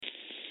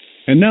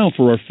And now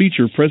for our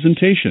feature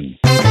presentation.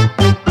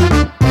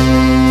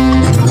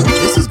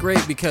 This is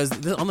great because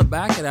on the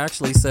back it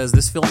actually says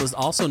this film is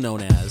also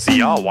known as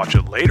the I'll Watch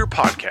It Later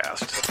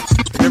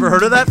podcast. Never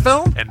heard of that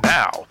film? And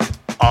now,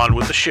 on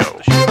with the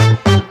show.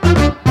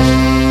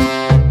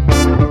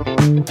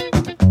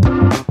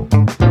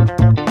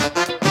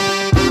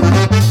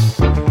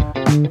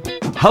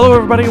 Hello,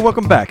 everybody, and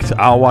welcome back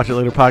to I'll Watch It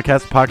Later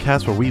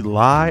podcast where we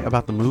lie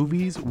about the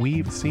movies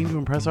we've seen to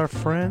impress our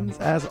friends.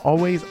 As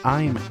always,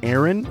 I'm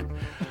Aaron,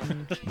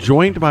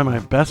 joined by my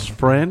best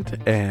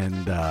friend and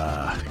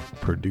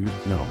joined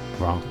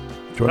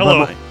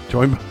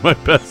by my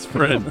best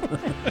friend,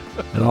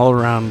 an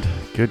all-around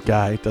good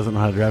guy, doesn't know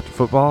how to draft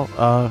football,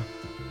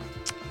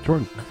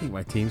 Jordan. I think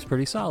my team's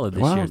pretty solid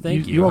this Well, year.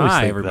 Thank you you. always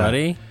Hi, think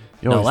everybody. that.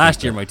 No,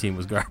 last year my team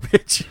was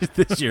garbage.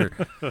 This year,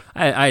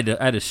 I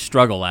had to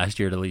struggle last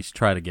year to at least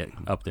try to get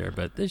up there.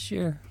 But this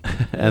year,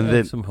 and I then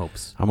have some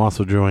hopes. I'm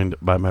also joined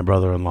by my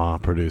brother-in-law,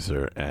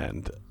 producer,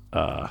 and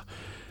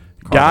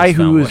guy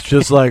who is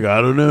just like,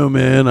 I don't know,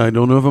 man. I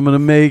don't know if I'm going to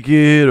make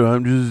it, or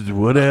I'm just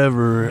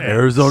whatever.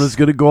 Arizona's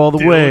going to go all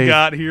the way.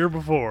 Got here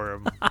before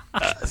him.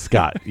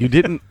 Scott, you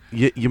didn't.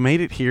 You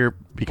made it here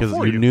because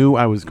you knew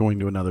I was going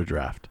to another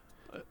draft.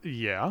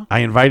 Yeah. I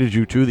invited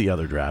you to the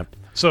other draft.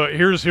 So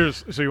here's.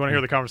 So you want to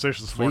hear the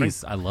conversation this morning?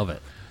 Please, I love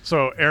it.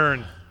 So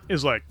Aaron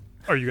is like,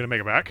 "Are you going to make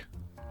it back?"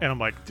 And I'm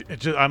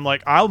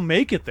like, "I'll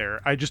make it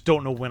there. I just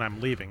don't know when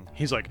I'm leaving."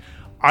 He's like,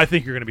 "I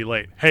think you're going to be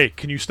late. Hey,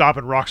 can you stop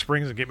in Rock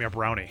Springs and get me a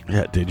brownie?"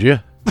 Yeah, did you?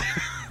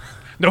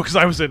 No, because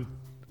I was in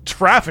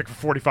traffic for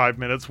 45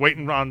 minutes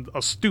waiting on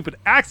a stupid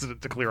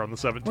accident to clear on the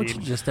 17th. Weren't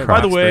you just at By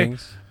Rock the way,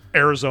 Springs?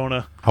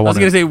 Arizona. I was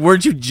going to say,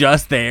 weren't you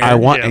just there? I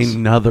want Yes.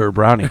 another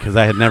brownie because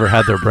I had never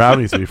had their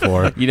brownies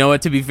before. You know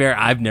what? To be fair,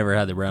 I've never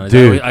had the brownies.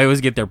 Dude. I always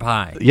get their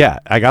pie. Yeah,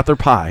 I got their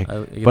pie,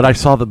 Yeah. but I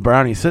saw the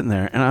brownie sitting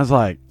there, and I was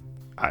like,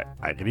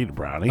 I could eat a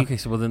brownie. Okay,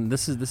 so well then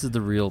this is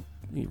the real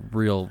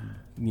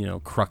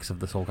crux of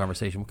this whole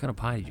conversation. What kind of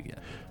pie did you get?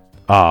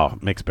 Oh,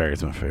 mixed berry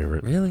is my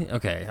favorite. Really?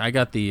 Okay, I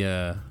got the.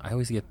 I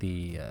always get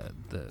the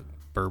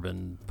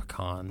bourbon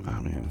pecan. I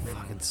mean,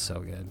 fucking so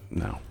good.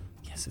 No.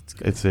 Yes, it's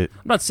good. It's it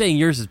I'm not saying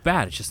yours is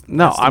bad. It's just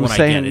No, that's the I'm one I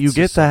saying get. you It's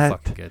get just so that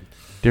fucking good.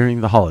 during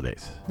the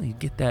holidays. No, you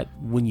get that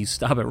when you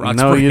stop at Rock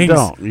No, Springs. you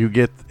don't.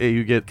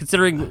 You get.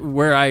 Considering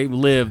where I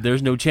live,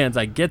 there's no chance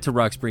I get to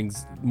Rock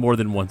Springs more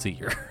than once a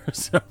year.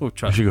 So I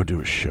trust should me. go do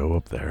a show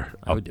up there.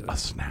 I would do a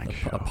snack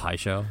show. A pie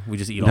show. We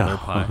just eat all their No,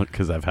 pie.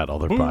 because I've had all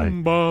their Boom, pie.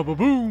 ba, ba,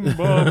 boom, ba,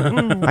 ba,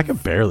 boom. I can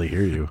barely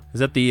hear you. Is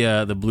that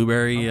the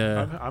blueberry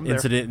I'm there.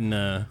 incident in?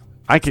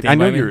 I know Stand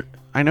By Me? you're.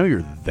 I know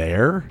you're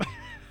there,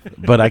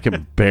 but I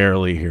can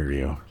barely hear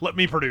you. Let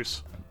me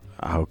produce.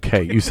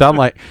 Okay, you sound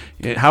like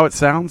how it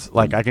sounds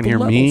like I can The hear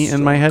me level's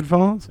in my strong.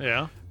 headphones,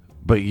 Yeah.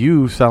 but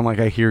you sound like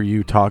I hear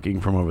you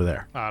talking from over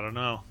there. I don't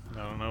know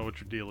what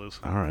your deal is.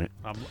 All right,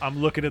 I'm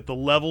looking at the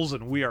levels,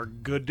 and we are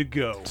good to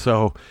go.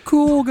 so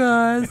Cool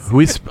guys.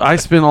 I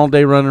spent all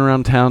day running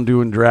around town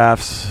doing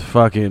drafts,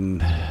 fucking,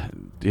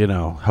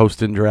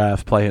 hosting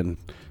drafts, playing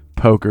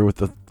poker with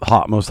the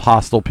most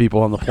hostile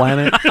people on the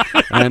planet,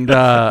 and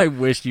I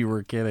wish you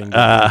were kidding.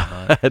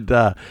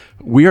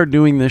 we are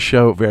doing this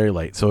show very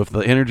late. So if the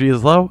energy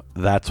is low,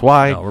 that's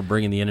why. No, we're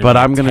bringing the energy. But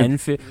I'm gonna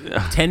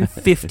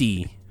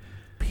 10:50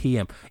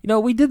 p.m.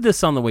 We did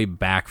this on the way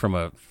back from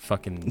a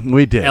fucking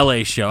We did.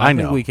 LA show. I I think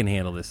know. we can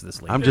handle this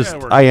late.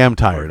 I am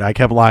tired. I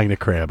kept lying to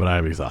Crab, but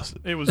I'm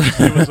exhausted. It was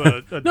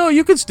a No,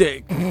 you could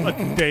stay.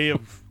 day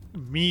of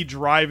me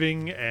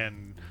driving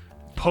and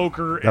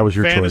poker That was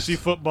and your fantasy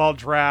choice. football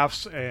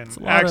drafts and a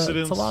lot of-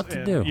 accidents. it's a lot to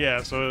and- do.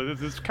 Yeah, so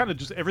it's kind of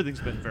just everything's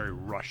been very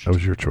rushed. That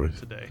was your choice.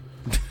 today.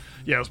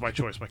 Yeah, it was my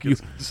choice. My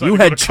kids. decided You to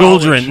go had to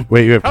college. children.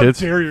 Wait, you have How kids?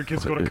 dare your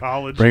kids go to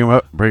college? Bring them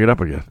up. Bring it up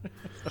again.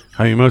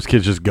 I mean, most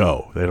kids just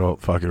go. They don't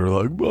fucking are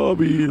like,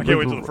 Bobby. I can't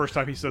wait till the first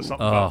time he says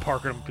something about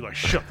parking. I'm gonna be like,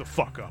 "Shut the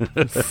fuck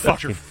up!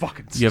 Fuck your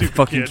fucking You stupid have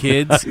fucking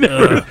kid." kids?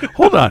 Ugh.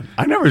 Hold on.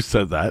 I never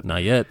said that.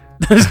 Not yet.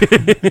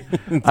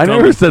 I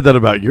never said that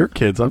about your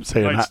kids. I'm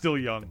saying. Mine's still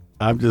young.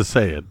 I'm just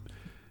saying.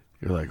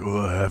 You're like,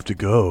 oh, I have to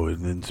go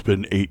and then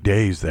spend 8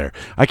 days there.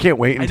 I can't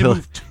wait I had to until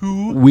move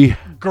two we.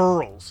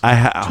 girls.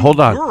 Hold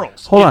on.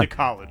 girls Hold into on.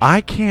 college.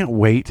 I can't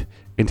wait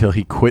until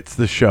he quits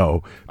the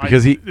show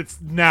because It's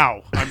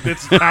now.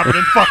 It's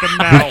happening fucking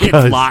now.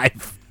 Because- It's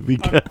live.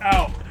 because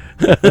Out.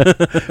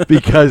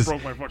 because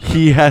Broke my fucking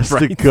he has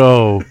to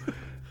go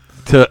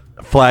to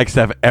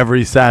Flagstaff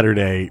every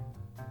Saturday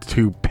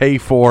to pay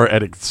for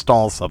and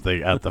install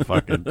something at the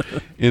fucking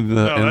in the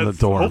that's-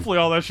 dorm. Hopefully,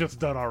 all that shit's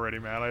done already,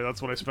 man.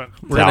 That's what I spent.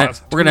 We're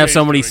gonna have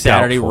so many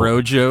Saturday Doubtful.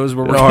 road shows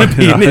where we're No, gonna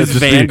be no, in his just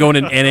van be- going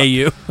in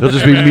NAU. It'll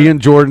just be me and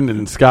Jordan,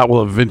 and Scott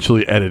will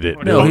eventually edit it.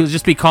 No, he'll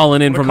just be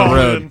calling in I'm from gonna the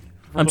call road. in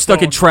from I'm the stuck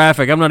in phone.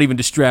 traffic. I'm not even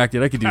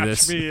distracted. I could do Patch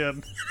this. me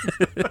in.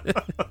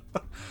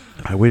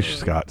 I wish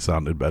Scott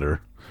sounded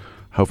better.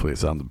 Hopefully, it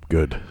sounded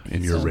good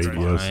in your Sounds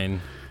radios.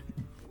 Fine.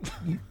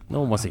 No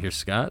one wants to hear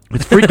Scott.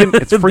 It's freaking.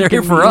 It's They're freaking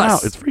here for me us.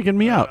 out. It's freaking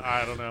me out.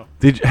 I don't know.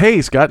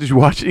 Hey Scott, did you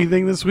watch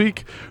anything this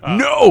week?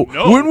 No.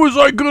 no. When was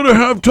I gonna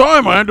have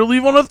time? I had to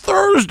leave on a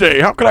Thursday.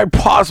 How could I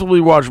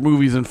possibly watch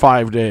movies in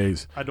 5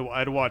 days? I had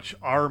to watch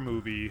our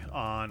movie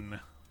on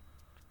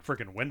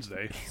freaking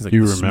Wednesday. He's like,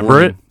 You "This remember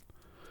morning."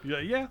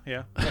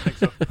 Yeah. I think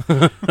so.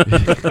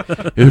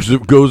 If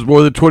it goes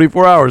more than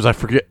 24 hours, I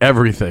forget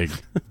everything.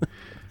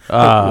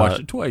 Watched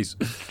it twice.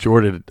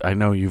 Jordan, I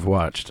know you've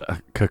watched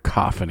a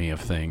cacophony of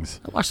things.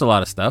 I watched a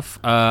lot of stuff.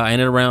 I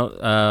ended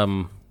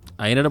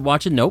up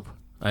watching Nope.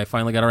 I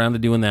finally got around to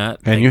doing that.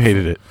 And you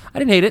hated it. I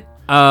didn't hate it.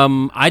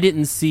 I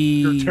didn't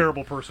see. You're a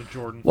terrible person,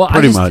 Jordan. Well,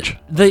 Pretty much.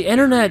 The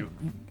internet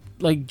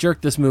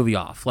jerked this movie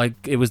off. Like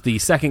it was the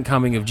second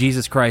coming of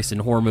Jesus Christ in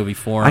horror movie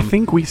form. I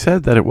think we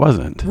said that it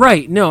wasn't.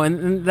 Right. No,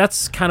 and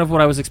that's kind of what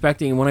I was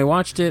expecting. And when I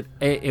watched it,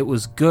 it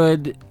was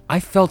good. I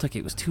felt like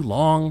it was too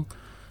long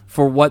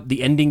for what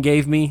the ending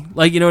gave me.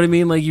 Like, you know what I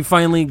mean? Like you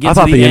finally get I to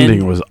thought the end.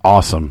 ending was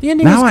awesome. The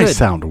ending now was I good.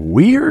 sound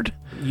weird.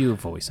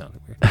 You've always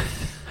sounded weird.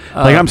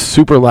 Like I'm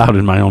super loud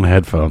in my own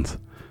headphones.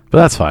 But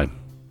that's fine.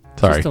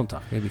 Sorry. Just don't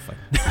talk. It'll be fine.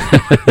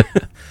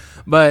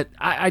 But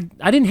I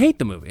didn't hate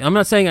the movie. I'm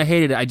not saying I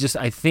hated it.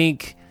 I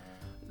think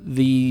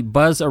the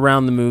buzz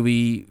around the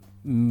movie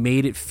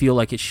made it feel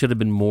like it should have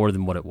been more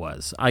than what it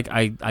was. I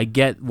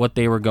get what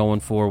they were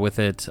going for with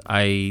it.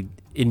 I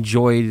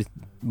enjoyed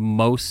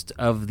most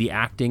of the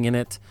acting in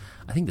it.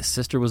 I think the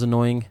sister was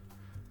annoying,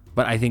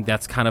 but I think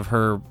that's kind of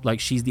her. Like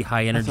she's the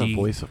high That's energy.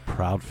 the voice of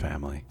Proud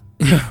Family.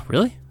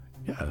 Really?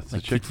 Yeah, it's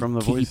Like a chick from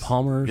the Kiki voice.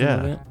 Palmer or Yeah.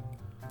 something like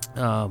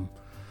that.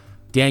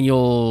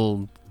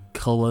 Daniel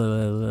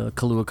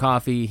Kaluuya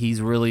Coffee,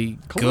 he's really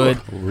good.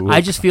 Kaluuya.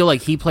 I just feel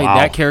like he played Wow.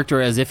 that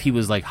character as if he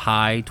was like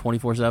high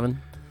 24/7.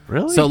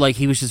 Really? So like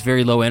he was just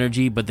very low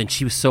energy, but then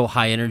she was so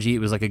high energy, it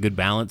was like a good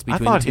balance I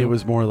between thought the two. he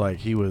was more like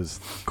he was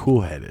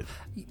cool-headed.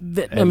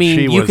 I and mean,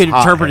 she you was could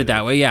interpret hot-headed. it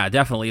that way, yeah,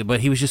 definitely. But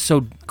he was just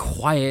so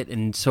quiet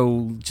and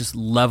so just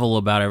level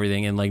about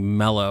everything and like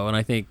mellow. And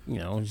I think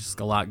just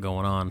a lot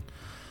going on.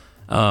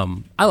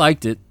 I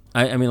liked it.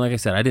 I mean, like I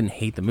said, I didn't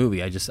hate the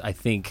movie. I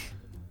think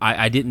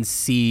I didn't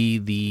see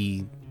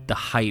the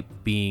hype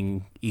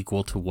being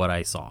equal to what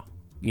I saw.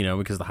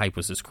 Because the hype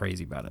was just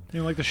crazy about it.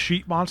 Like the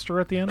sheet monster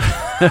at the end?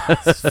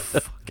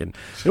 Fucking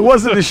It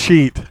wasn't a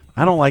sheet.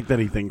 I don't like that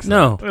he thinks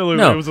no, It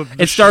was no. a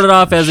It started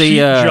off as sheet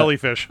a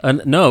jellyfish.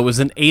 No, it was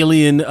an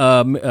alien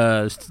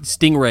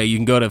stingray. You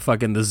can go to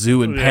fucking the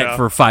zoo and pet Yeah.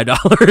 for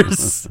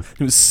 $5.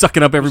 It was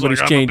sucking up It was everybody's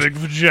like, change. I'm a big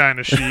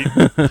vagina sheet.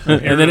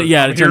 And then it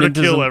I'm turned here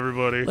into to kill some-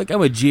 everybody. Like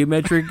I'm a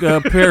geometric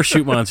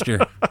parachute monster.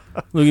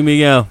 Look at me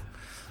go.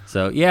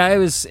 So yeah, it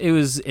was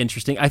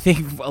interesting. I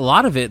think a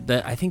lot of it.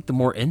 I think the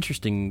more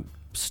interesting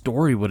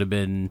story would have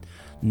been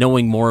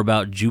knowing more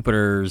about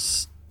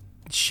Jupiter's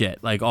shit,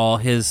 like all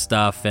his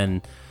stuff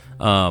and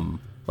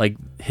like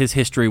his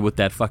history with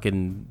that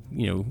fucking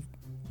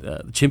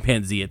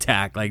chimpanzee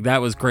attack. Like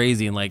that was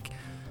crazy, and like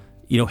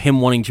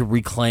him wanting to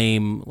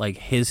reclaim like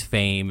his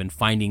fame and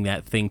finding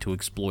that thing to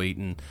exploit,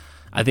 and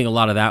I think a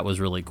lot of that was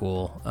really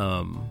cool.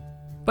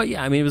 But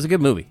yeah, I mean, it was a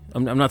good movie.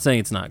 I'm not saying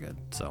it's not good,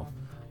 so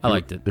I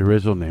liked it. The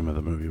original name of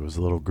the movie was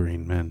Little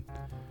Green Men.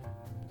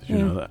 Did you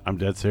know that? I'm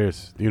dead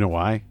serious. Do you know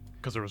why?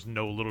 Because there was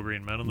no little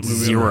green men in the movie.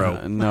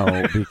 Zero.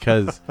 No,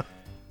 because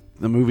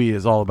the movie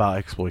is all about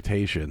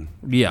exploitation.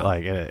 Yeah.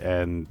 Like,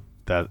 and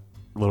that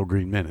Little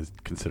Green Men is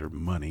considered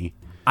money.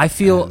 I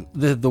feel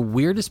the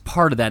weirdest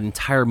part of that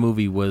entire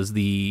movie was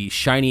the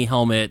shiny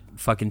helmet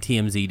fucking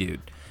TMZ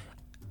dude.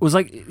 It was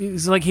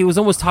like he was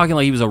almost talking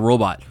like he was a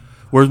robot.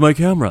 Where's my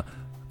camera?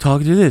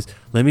 Talking to this.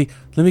 Let me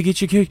get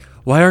your cake.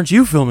 Why aren't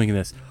you filming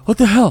this? What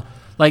the hell?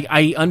 Like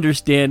I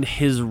understand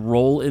his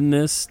role in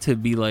this to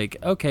be like,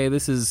 okay,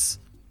 this is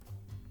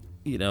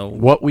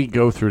What we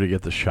go through to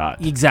get the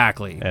shot.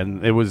 exactly.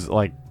 And it was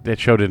like, it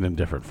showed it in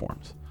different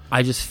forms.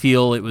 I just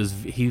feel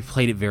he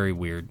played it very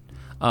weird.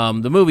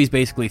 The movie's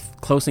basically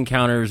Close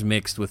Encounters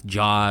mixed with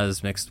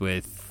Jaws, mixed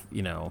with,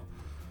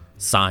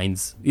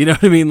 Signs. You know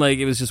what I mean? Like,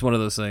 it was just one of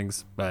those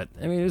things. But,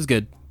 I mean, it was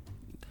good.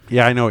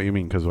 Yeah, I know what you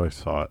mean because I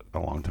saw it a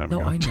long time No,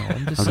 ago. I know.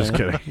 I'm just I'm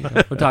saying. just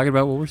kidding. We're talking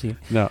about what we're seeing.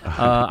 No.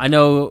 I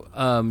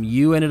know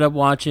you ended up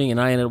watching,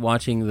 and I ended up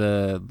watching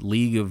the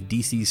League of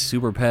DC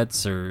Super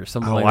Pets or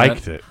something I like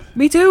liked that. it.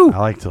 Me too. I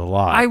liked it a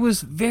lot. I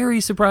was very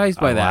surprised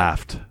by I that.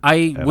 laughed. I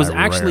And was I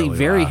actually rarely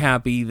very laugh.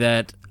 happy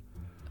that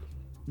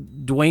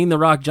Dwayne The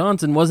Rock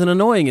Johnson wasn't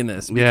annoying in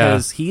this Yeah.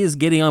 because he is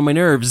getting on my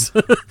nerves.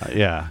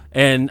 Yeah.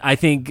 And I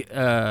think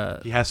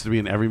He has to be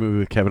in every movie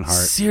with Kevin Hart.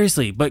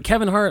 seriously, but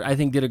Kevin Hart I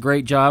think did a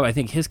great job. I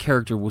think his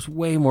character was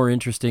way more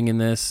interesting in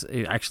this.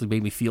 It actually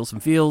made me feel some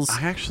feels.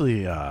 I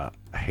actually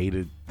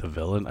hated the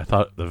villain. I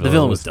thought the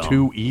villain was was dumb.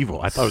 too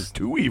evil. I thought it was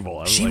too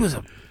evil. She like, was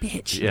a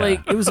bitch. Yeah.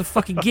 Like it was a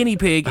fucking guinea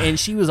pig and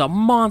she was a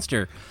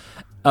monster.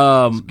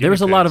 There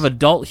was a lot of pigs.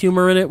 adult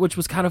humor in it, which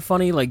was kind of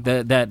funny. Like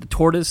that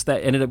tortoise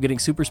that ended up getting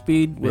super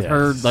speed with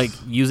her Yes. like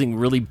using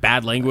really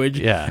bad language.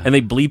 Yeah. and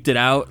they bleeped it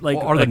out like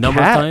Or a the number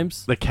cat, of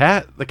times. The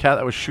cat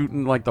that was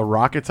shooting like the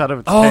rockets out of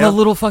its Oh, tail. the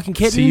little fucking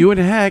kitten. See you in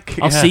heck.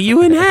 I'll Yeah. see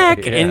you in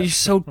heck, Yeah. and he's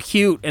so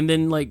cute, and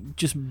then like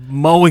just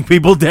mowing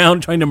people down,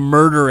 trying to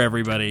murder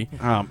everybody.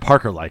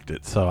 Parker liked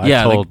it, so I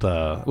Yeah, told.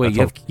 Wait, I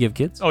told- you have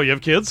kids? Oh, you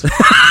have kids?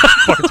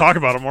 Fucking talk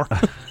about it more.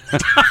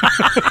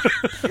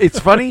 It's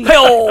funny.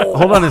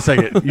 Hold on a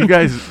second. You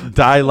guys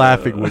die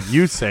laughing when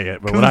you say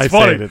it, but when I it's say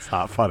funny. it, it's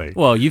not funny.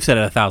 Well, you've said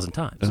it 1,000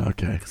 times.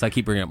 Okay. Because I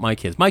keep bringing up my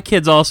kids. My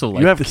kids also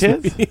like You have this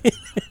kids? movie.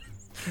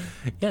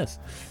 Yes.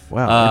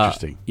 Wow,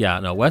 interesting. Yeah,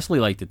 no, Wesley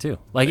liked it too.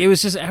 Like it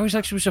was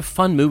actually a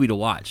fun movie to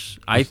watch.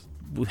 I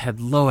had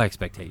low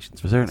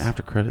expectations. Was there an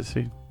after credit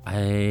scene?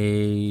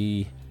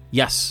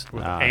 Yes.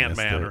 With Ah, I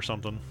missed Ant-Man it. or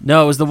something.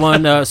 No, it was the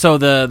one. So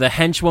the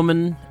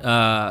henchwoman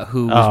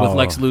who was with Oh,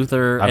 Lex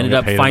Luthor I don't ended get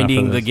up paid enough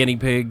finding for the this. guinea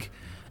pig,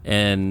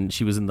 and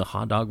she was in the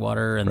hot dog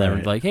water, and they were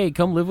Right. like, "Hey,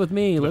 come live with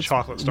me. Let's."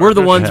 chocolate We're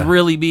the starfish. ones Yeah.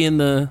 really being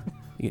the.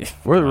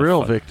 We're the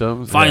real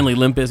victims. Finally,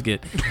 Limp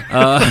Bizkit.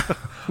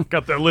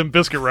 Got that Limp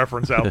Bizkit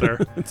reference out there.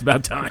 It's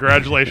about time.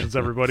 Congratulations,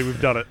 everybody. We've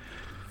done it.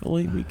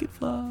 Only we could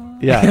fly.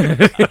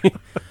 Yeah.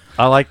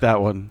 I like that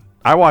one.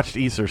 I watched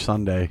Easter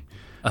Sunday.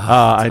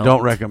 I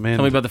don't recommend.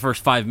 Tell me about the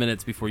first 5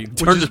 minutes before you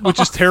turn Which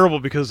is terrible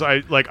because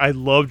I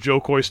love Joe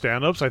Coy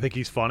stand-ups. I think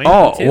he's funny.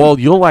 Oh, too. well,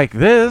 you'll like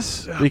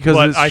this because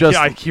but it's I, just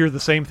I hear the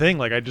same thing.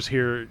 Like I just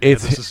hear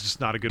It's- this is just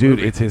not a good dude,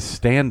 movie. it's his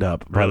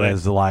stand-up, but Really?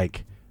 as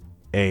like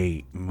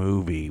a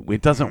movie,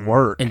 it doesn't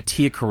work. And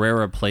Tia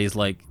Carrera plays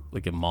like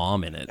a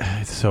mom in it.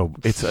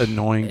 It's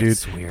annoying, dude.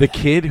 It's weird. The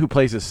kid who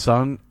plays his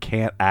son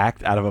can't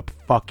act out of a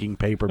fucking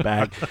paper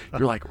bag.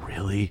 You're like,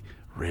 really,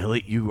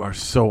 you are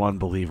so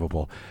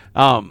unbelievable.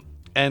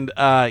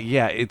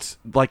 Yeah, it's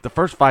like the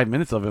first 5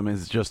 minutes of him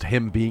is just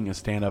him being a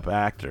stand-up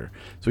actor.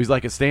 So he's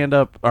like a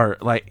stand-up, or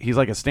like he's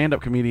like a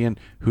stand-up comedian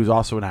who's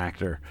also an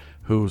actor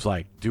who's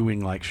like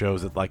doing like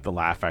shows at like the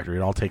Laugh Factory.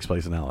 It all takes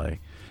place in L.A.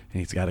 And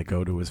he's got to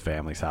go to his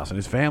family's house, and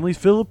his family's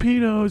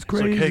Filipino. It's It's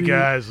crazy. like, hey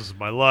guys, this is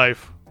my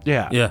life.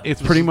 Yeah, Yeah. It's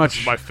This pretty is- much this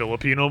is my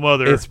Filipino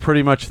mother. it's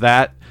pretty much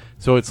that.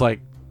 So it's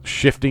like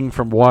shifting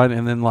from one,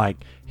 and then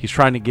like he's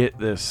trying to get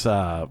this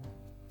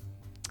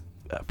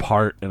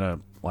part in a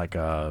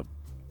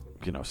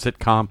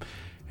sitcom,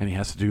 and he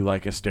has to do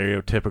like a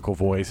stereotypical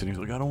voice, and he's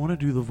like, I don't want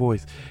to do the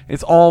voice.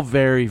 It's all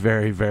very,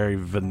 very, very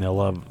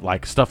vanilla,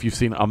 like stuff you've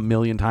seen a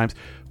million times.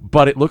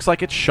 But it looks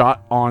like it's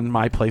shot on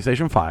my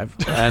PlayStation 5,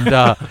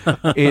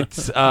 and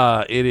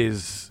it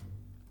is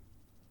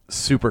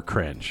super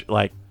cringe.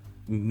 Like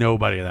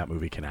nobody in that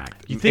movie can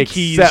act. You think except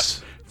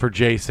he's- for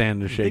Jay I think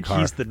Sandeshekar.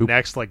 he's the who-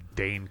 next like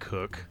Dane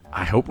Cook,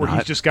 I hope where not.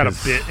 he's just got a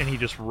 'cause bit and he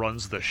just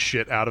runs the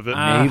shit out of it.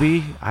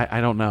 Maybe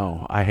I don't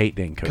know. I hate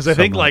Dane Cook Because I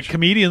think so like much.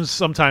 comedians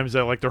sometimes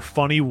they're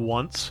funny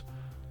once,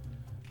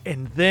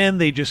 and then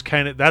they just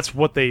kind of that's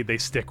what they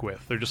stick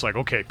with. They're just like,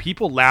 okay,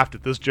 people laughed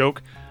at this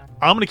joke.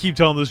 I'm gonna keep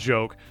telling this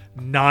joke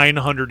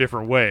 900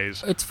 different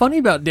ways. It's funny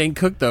about Dane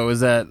Cook though is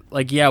that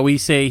like we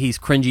say he's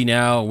cringy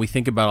now and we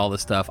think about all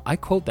this stuff. I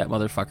quote that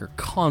motherfucker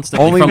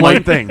constantly. only from, one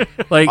like, thing.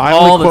 like I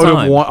all only the quote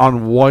time. him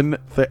on one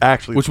thing.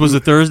 Actually, Which was two-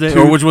 a Thursday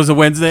two- or which was a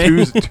Wednesday?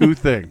 two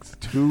things.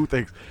 Two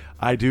things.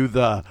 I do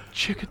the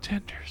Chicken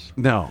tenders.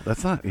 no.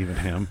 That's not even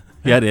him.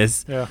 Yeah, it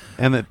is. Yeah.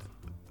 And that's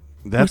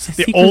Who's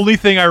The Secret- only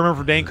thing I remember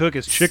from Dane Cook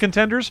is chicken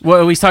tenders.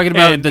 Well, he's talking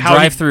about And the how he-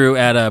 drive-through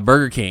at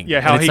Burger King. Yeah,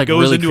 And how it's, he like,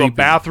 goes really into a creepy.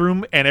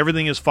 bathroom and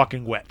everything is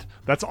fucking wet.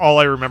 That's all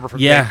I remember from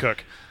Yeah. Dane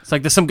Cook. It's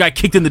like there's some guy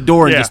kicked in the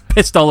door and Yeah. just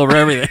pissed all over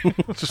everything.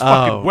 It's just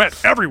fucking Oh. wet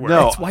everywhere.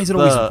 No. Why is it The-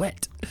 always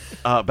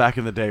wet? back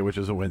in the day, which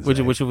was a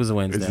Wednesday. Which was a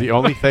Wednesday. It's the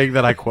only thing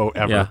that I quote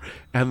ever. Yeah.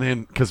 And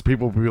then because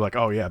people will be like,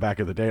 "Oh yeah, back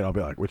in the day," and I'll be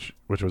like, "Which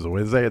was a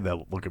Wednesday?" And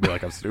they'll look at me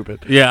like I'm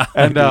stupid. Yeah,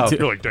 And I do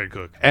too. You're like Dane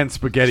Cook. and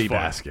spaghetti It's fun.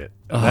 basket.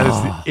 That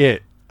is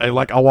it.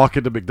 I'll walk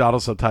into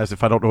McDonald's sometimes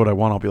if I don't know what I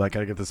want. I'll be like,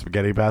 "Can I get the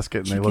spaghetti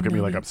basket?" And they look at me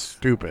like I'm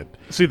stupid.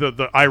 See,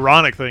 the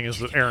ironic thing is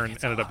that Aaron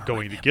ended up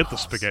going to get the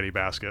spaghetti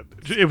basket.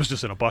 It was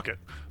just in a bucket.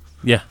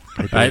 Yeah,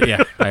 I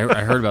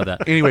heard about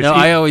that. Anyways, no, he-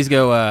 I always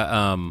go.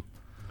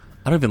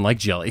 I don't even like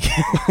jelly.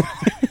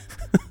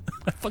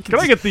 Can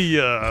I get the?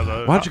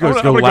 Why don't you guys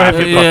I'm go gonna laugh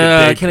ahead at and- fucking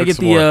yeah, Dane can I Cook get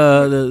some more.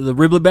 the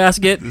riblet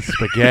basket?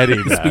 Spaghetti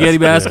basket. Spaghetti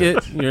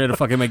basket. You're at a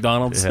fucking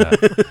McDonald's. Yeah.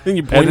 and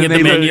you're pointing at the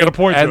they- menu. you gotta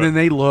point to And it. then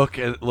they look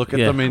at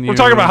Yeah. the menu. We're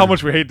talking about how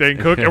much we hate Dane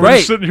Cook, and we're Right,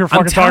 just sitting here I'm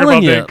fucking talking telling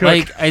about you, Dane Cook.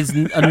 like as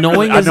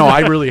annoying I as know. I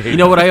really hate. You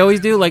know him. what I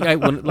always do? Like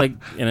and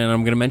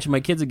I'm going to mention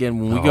my kids again.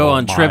 When we go Oh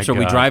on my trips or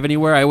we God. drive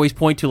anywhere, I always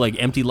point to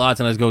like empty lots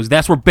and I goes,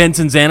 "That's where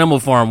Benson's Animal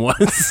Farm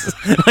was."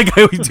 Like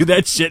I always do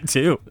that shit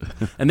too,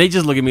 and they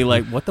just look at me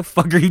like, "What the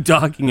fuck are you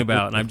talking about?"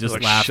 And I'm just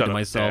Like, laughing shut to up,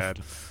 myself. Dad.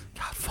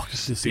 God, fuck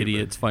this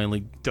idiot! It's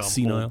finally Dumb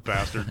senile. old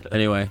bastard.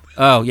 Anyway,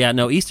 oh yeah,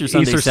 no, Easter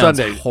Sunday Easter sounds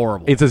Sunday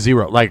horrible. It's a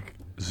 0, like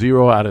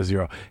 0 out of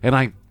 0. And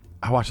I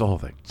watched the whole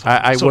thing.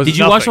 I so was. Did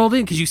you watch nothing. the whole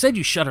thing? Because you said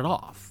you shut it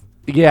off.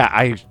 Yeah,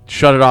 I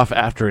shut it off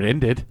after it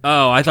ended.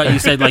 Oh, I thought you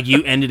said like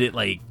you ended it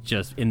like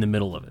just in the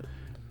middle of it.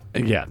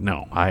 Yeah,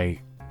 no, I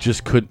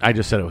just couldn't. I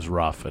just said it was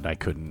rough, and I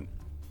couldn't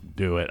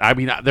do it. I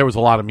mean, there was a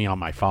lot of me on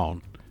my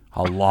phone.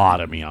 A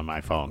lot of me on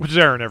my phone. Which is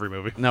there in every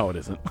movie. No, it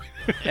isn't.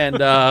 And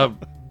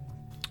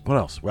what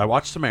else? I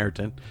watched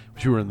Samaritan,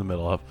 which you were in the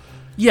middle of.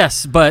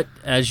 Yes, but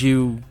as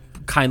you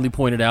kindly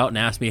pointed out and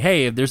asked me,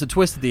 hey, if there's a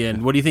twist at the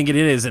end, what do you think it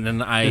is? And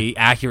then I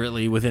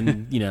accurately,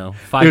 within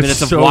 5 It's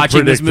minutes of so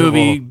watching this predictable.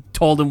 movie,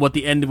 told him what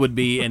the end would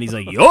be, and he's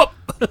like, yup.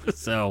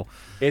 So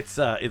It's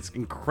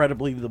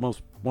incredibly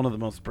one of the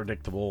most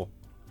predictable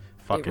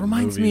fucking it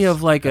reminds me movies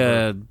of like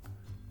ever.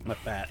 a Not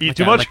that. Eat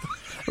too much?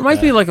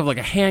 reminds me of like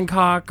a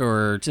Hancock,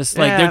 or just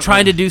like Yeah, they're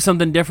trying to do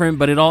something different,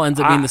 but it all ends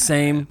up being the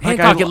same. like,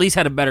 Hancock I- at least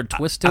had a better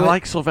twist to I it.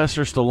 like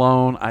Sylvester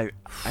Stallone. I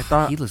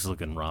thought He was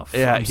looking rough.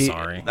 yeah, I'm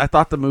sorry. I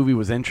thought the movie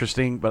was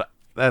interesting, but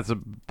that's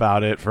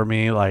about it for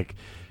me. Like,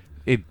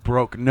 it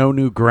broke no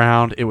new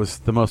ground. It was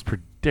the most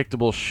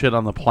predictable shit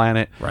on the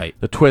planet. Right.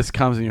 The twist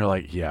comes and you're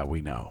like, yeah,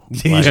 we know.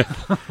 Like,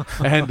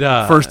 and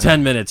First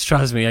 10 minutes,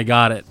 trust me, I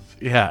got it.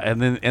 yeah,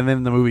 and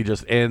then the movie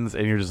just ends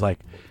and you're just like,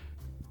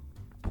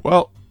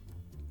 well,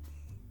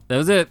 That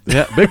was it.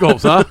 yeah, big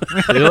gulps, huh?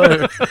 See you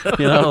later.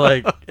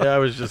 Like, yeah, I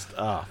was just,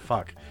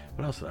 fuck.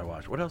 What else did I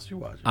watch? What else did you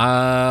watch?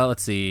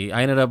 Let's see.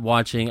 I ended up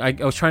watching. I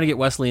was trying to get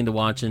Wesley into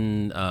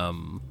watching,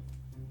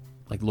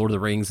 like Lord of the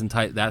Rings and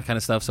that kind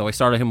of stuff. So I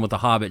started him with The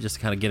Hobbit just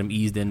to kind of get him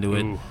eased into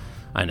it. Ooh.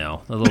 I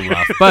know, a little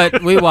rough,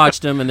 but we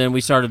watched him, and then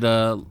we started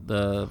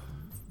the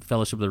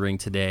Fellowship of the Ring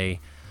today.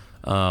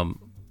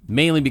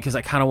 Mainly because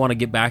I kind of want to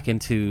get back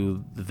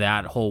into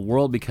that whole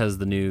world because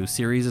the new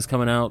series is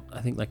coming out.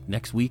 I think like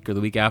next week or the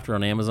week after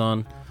on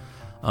Amazon.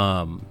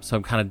 So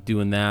I'm kind of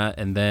doing that,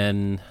 and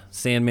then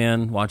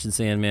watching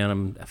Sandman.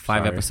 I'm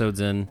 5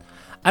 episodes in.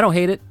 I don't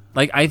hate it.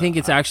 Like, I think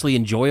it's actually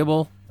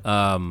enjoyable.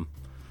 I've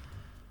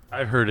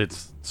heard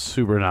it's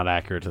super not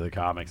accurate to the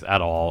comics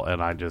at all,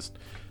 and I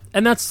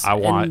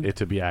want it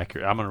to be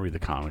accurate. I'm going to read the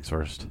comics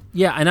first.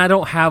 Yeah, and I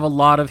don't have a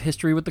lot of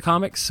history with the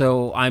comics,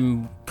 so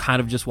I'm kind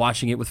of just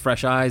watching it with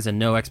fresh eyes and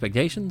no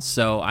expectations.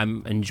 So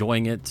I'm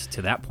enjoying it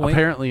to that point.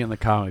 Apparently, in the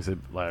comics,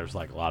 there's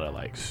like a lot of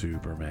like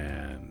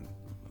Superman,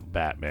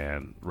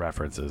 Batman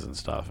references and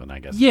stuff, and I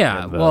guess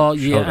Yeah, in the well,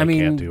 show yeah, they I mean,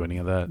 can't do any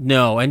of that.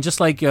 No, and just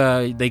like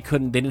they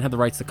didn't have the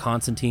rights to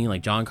Constantine,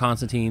 like John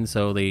Constantine,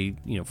 so they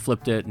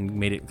flipped it and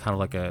made it kind of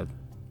like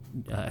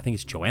I think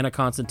it's Joanna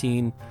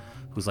Constantine,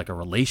 who's like a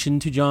relation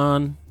to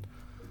John,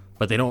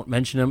 but they don't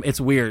mention him.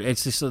 It's weird.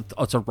 It's just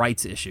it's a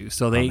rights issue,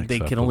 so they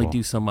can only Unacceptable.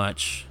 do so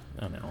much.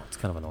 I don't know. It's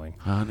kind of annoying,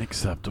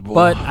 Unacceptable.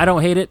 but I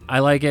don't hate it. I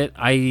like it.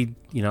 I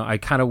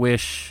kind of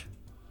wish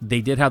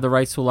they did have the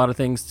rights to a lot of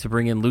things to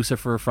bring in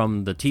Lucifer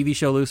from the TV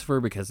show Lucifer,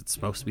 because it's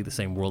supposed to be the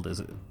same world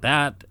as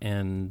that,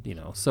 and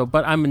so.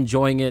 But I'm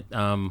enjoying it.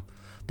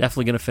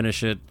 Definitely gonna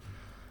finish it.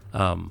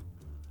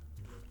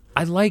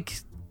 I like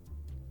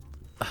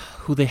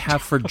who they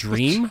have for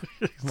Dream.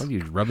 What are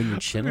you rubbing your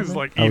chin? He's on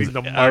like I eating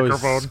was, the I was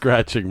microphone.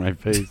 scratching my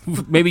face.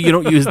 that? Maybe you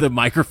don't use the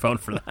microphone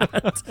for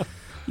that.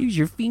 Use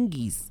your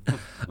fingies.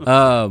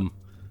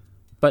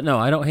 But no,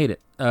 I don't hate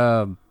it.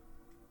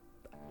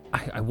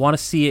 I want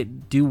to see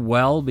it do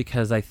well,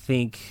 because I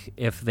think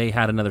if they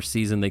had another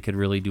season, they could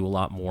really do a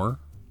lot more.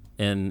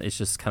 And it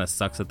just kind of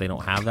sucks that they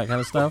don't have that kind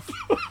of stuff.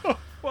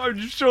 Why would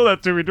you show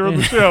that to me during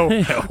the show?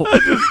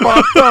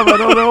 Popped up. I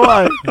don't know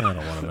why. I don't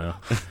want to know.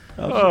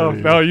 Oh,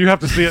 no, you have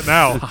to see it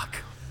now. Fuck.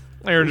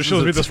 Aaron just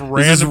shows me this is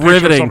random picture of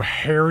riveting. some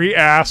hairy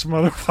ass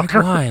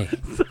motherfucker. Why?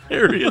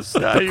 Serious.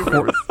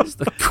 It's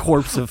the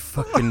corpse of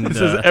fucking.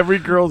 This is every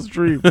girl's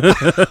dream.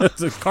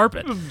 it's a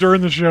carpet.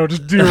 During the show,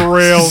 just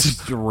derails.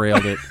 Just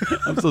derailed it.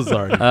 I'm so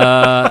sorry.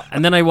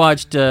 And then I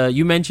watched.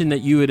 You mentioned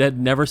that you had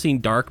never seen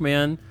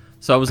Darkman,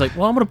 so I was like,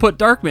 "Well, I'm going to put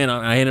Darkman on."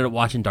 And I ended up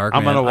watching Darkman.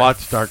 I'm gonna watch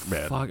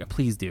Darkman. Fuck,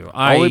 please do.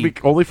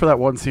 Only for that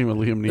one scene with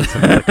Liam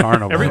Neeson at the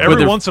carnival.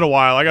 Every once in a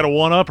while, I got a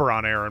one-upper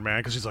on Aaron, man,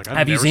 because he's like, I've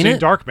Have you never seen seen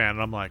it? Darkman.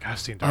 And I'm like, I've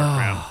seen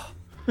Darkman.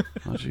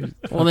 Oh, geez.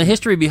 Well, the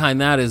history behind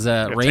that is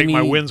I take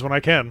my Raimi. wins when I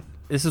can.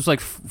 This is like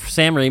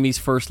Sam Raimi's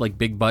first like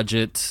big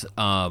budget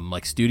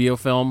like studio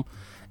film,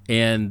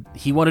 and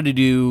he wanted to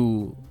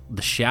do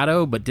The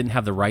Shadow but didn't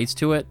have the rights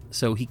to it,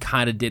 so he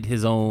kind of did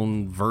his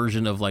own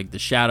version of like The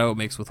Shadow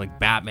mixed with like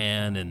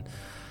Batman, and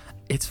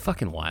it's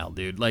fucking wild,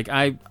 dude. Like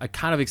I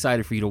kind of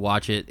excited for you to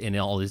watch it in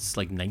all this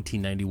like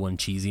 1991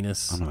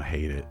 cheesiness. I'm gonna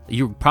hate it.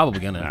 You're probably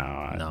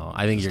gonna. No,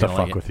 I think Just you're to gonna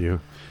fuck like with it. you.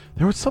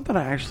 There was something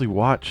I actually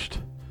watched.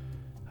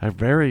 I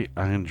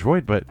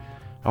enjoyed, but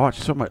I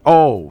watched so much.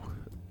 Oh,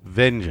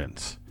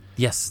 Vengeance.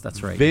 Yes,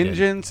 that's right. you did.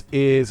 Vengeance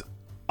is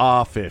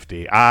a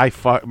 50.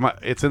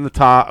 It's in the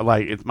top.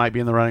 Like, it might be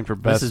in the running for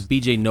best. This is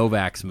BJ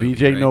Novak's movie.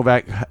 BJ right?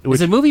 Novak.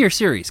 Is it a movie or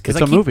series? It's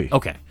a movie.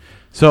 Okay.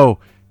 So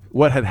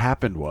what had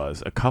happened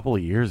was, a couple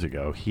of years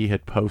ago, he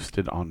had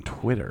posted on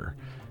Twitter.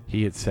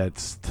 He had said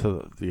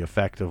to the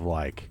effect of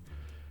like,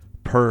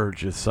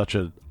 Purge is such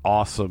an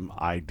awesome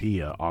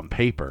idea on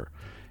paper,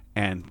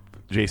 and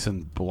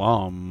Jason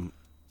Blum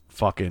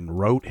fucking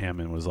wrote him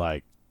and was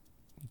like,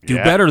 Do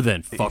yeah. better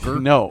then,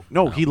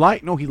 fucker. He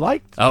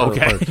liked. Oh,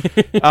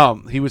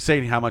 okay. He was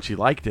saying how much he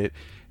liked it,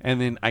 and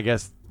then I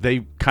guess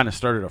they kind of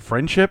started a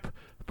friendship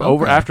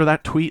Okay. after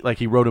that tweet. Like,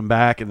 he wrote him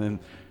back, and then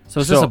So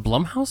is this a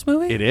Blumhouse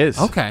movie? it is.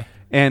 Okay.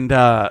 And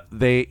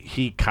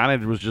he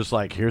kind of was just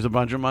like, here's a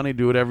bunch of money,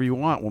 do whatever you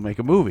want, we'll make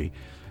a movie.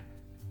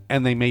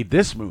 And they made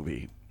this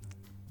movie.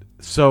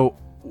 So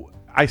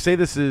I say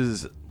this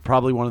is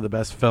probably one of the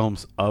best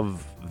films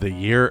of the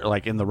year,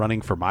 like in the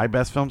running for my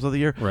best films of the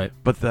year. Right.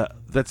 But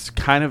that's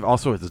kind of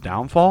also its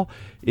downfall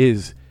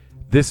is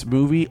this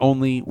movie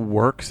only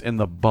works in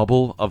the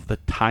bubble of the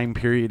time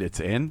period it's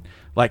in.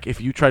 Like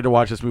if you tried to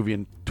watch this movie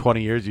in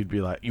 20 years, you'd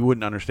be like, you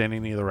wouldn't understand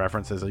any of the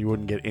references. You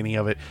wouldn't get any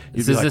of it.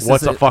 You'd be like,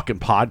 what's a fucking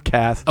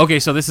podcast? Okay,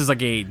 so this is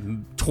like a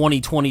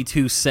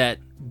 2022 set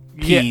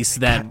piece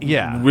that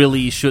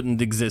really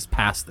shouldn't exist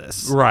past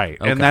this.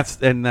 Right. Okay.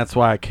 And that's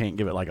why I can't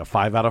give it like a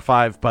 5 out of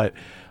 5. But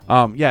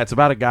it's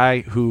about a guy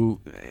who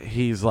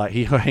he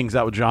hangs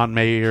out with John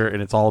Mayer,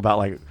 and it's all about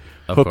like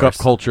hookup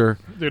culture.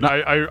 Dude,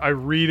 I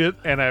read it,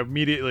 and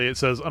it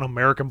says an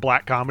American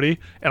black comedy,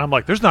 and I'm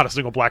like, there's not a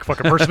single black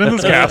fucking person in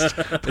this cast.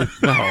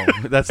 No,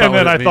 that's not. And then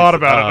what it I means. thought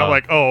about it, and I'm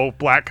like, oh,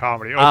 black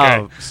comedy.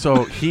 Okay.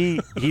 So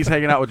he's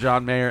hanging out with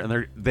John Mayer,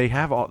 and they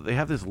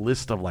have this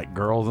list of like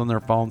girls on their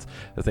phones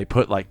that they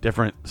put like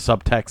different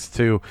subtext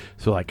to.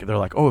 So like they're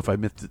like, oh, if I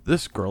met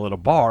this girl at a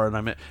bar,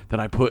 and then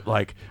I put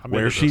like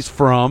where she's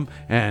from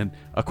and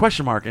a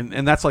question mark,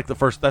 and that's like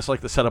that's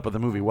like the setup of the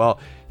movie. Well,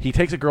 he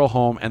takes a girl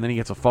home, and then he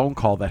gets a phone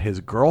call that his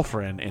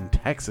girlfriend in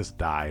Texas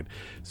died.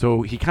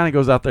 So he kind of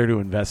goes out there to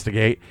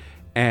investigate,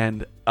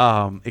 and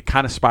it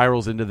kind of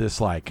spirals into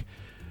this like,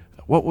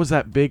 what was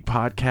that big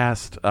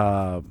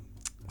podcast,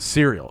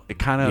 Serial? It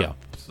kind of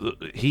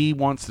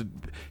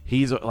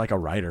he's like a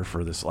writer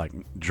for this like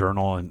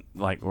journal and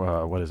like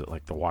what is it,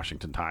 like the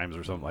Washington Times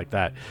or something like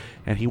that,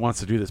 and he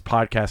wants to do this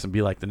podcast and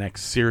be like the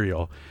next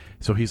Serial.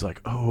 So he's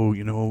like,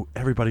 oh,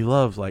 everybody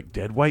loves like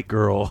Dead White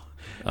Girl,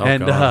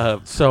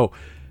 so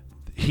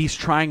he's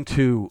trying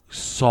to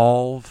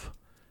solve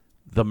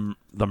the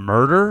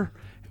murder.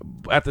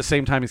 At the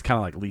same time, he's kind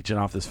of like leeching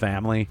off this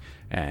family,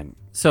 and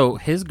so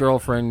his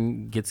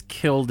girlfriend gets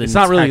killed in it's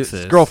not really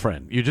Texas. his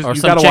girlfriend. You some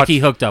gotta chick watch. He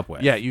hooked up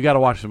with. Yeah, you got to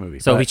watch the movie.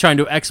 So he's trying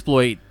to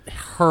exploit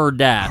her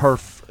death,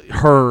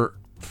 her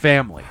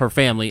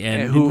family,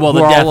 and who the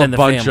are death all and a the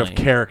bunch family. of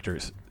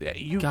characters.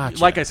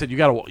 Gotcha. Like I said, you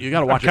got to watch.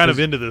 I'm kind it of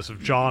into this.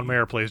 If John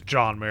Mayer plays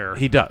John Mayer,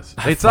 he does.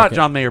 It's not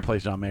John Mayer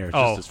plays John Mayer. It's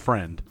just his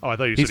friend. Oh, I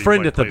thought you said his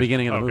friend at the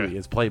beginning of the movie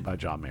is played by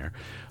John Mayer.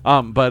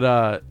 I'm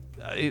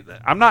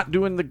not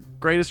doing the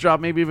greatest job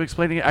maybe of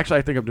explaining it. Actually,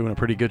 I think I'm doing a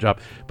pretty good job.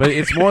 But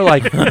it's more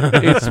like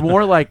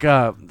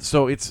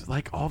so it's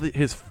like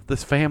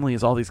this family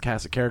is all these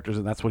cast of characters,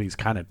 and that's what he's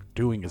kind of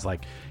doing is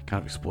like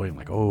kind of exploiting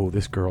like, oh,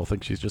 this girl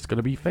thinks she's just going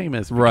to be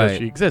famous because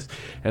she exists,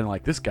 and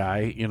like this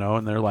guy,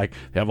 and they're like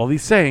they have all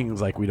these sayings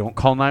like we don't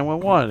call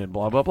 911 and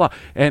blah blah blah,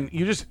 and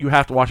you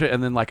have to watch it,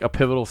 and then like a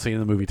pivotal scene in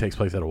the movie takes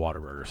place at a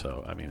Whataburger.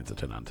 So I mean it's a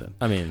 10 on 10.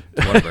 I mean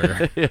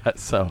Whataburger. Yeah,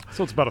 so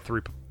it's about a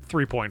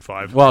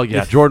 3.5. Well,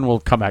 yeah, Jordan will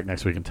come back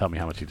next week and tell me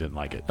how much he didn't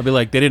like it. I'll be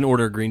like, they didn't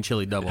order a green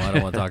chili double. I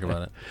don't want to talk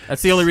about it.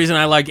 That's the only reason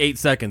I like 8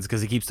 seconds,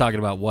 because he keeps talking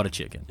about what a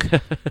chicken.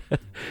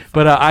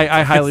 But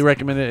I highly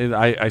recommend it.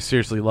 I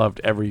seriously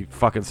loved every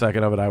fucking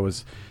second of it.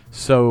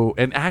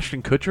 And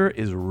Ashton Kutcher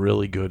is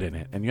really good in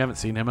it. And you haven't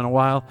seen him in a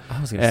while.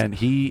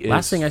 He is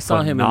last thing I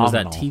saw him in was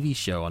that phenomenal. TV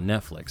show on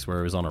Netflix where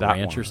it was on a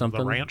ranch or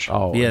something. The Ranch?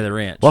 Oh, yeah, The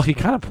Ranch. Well, he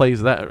kind of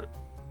plays that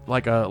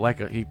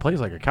he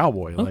plays like a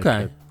cowboy.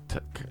 Okay.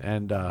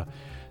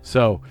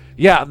 So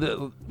yeah,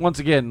 once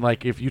again,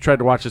 like if you tried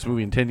to watch this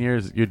movie in 10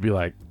 years, you'd be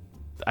like,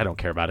 I don't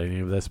care about any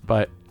of this.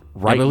 But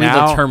I believe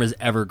now, the term is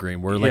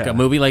evergreen. Where like a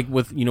movie like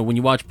with when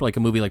you watch like a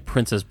movie like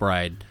Princess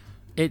Bride,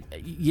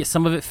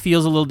 some of it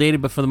feels a little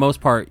dated, but for the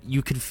most part,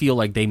 you could feel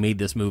like they made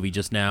this movie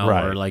just now,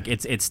 or like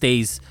it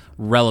stays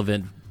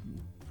relevant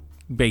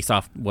based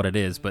off what it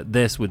is. But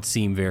this would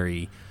seem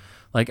very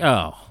like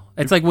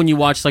it's like when you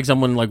watch like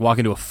someone like walk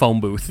into a phone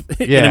booth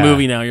in a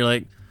movie now, you're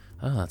like,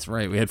 oh, that's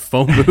right. We had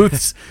phone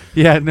booths.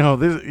 This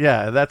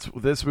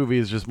movie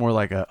is just more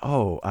like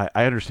I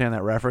understand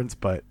that reference,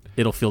 but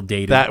it'll feel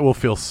dated. That will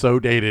feel so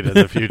dated in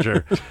the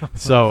future.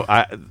 So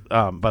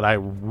but I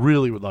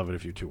really would love it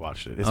if you two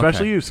watched it,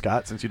 especially you,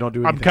 Scott, since you don't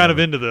do anything. I'm kind of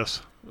into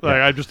this. Like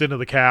I'm just into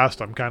the cast.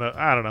 I'm kind of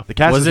I don't know. The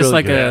cast was is this really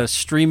like good. A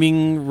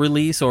streaming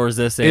release, or is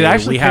this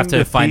we have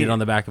to find it on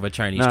the back of a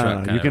Chinese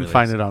truck? No, you can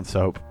find it on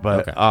Soap,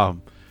 but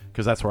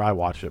because that's where I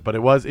watched it. But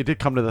it did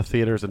come to the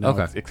theaters, and now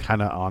it's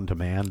kind of on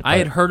demand. I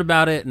had heard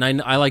about it,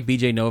 and I like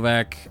BJ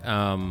Novak,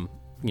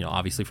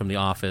 obviously from The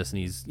Office, and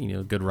he's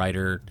a good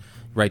writer,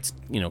 writes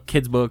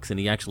kids books, and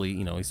he actually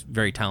he's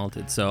very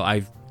talented. So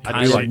I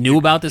knew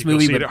about this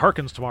movie, see but it at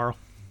Harkins tomorrow.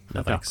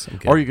 No thanks.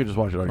 Or you could just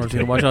watch it on TV. Or you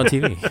can watch it on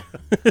TV.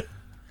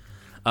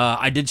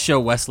 I did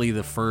show Wesley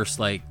the first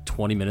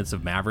 20 minutes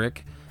of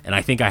Maverick, and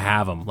I think I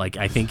have him. Like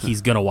I think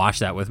he's gonna watch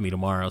that with me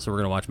tomorrow. So we're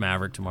gonna watch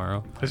Maverick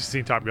tomorrow. Has he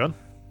seen Top Gun?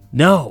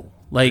 No,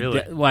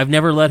 Really? I've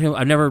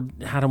never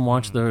had him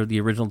watch the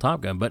original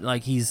Top Gun, but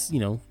he's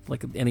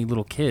like any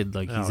little kid,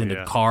 he's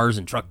into cars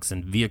and trucks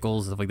and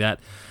vehicles and stuff like that.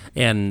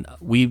 And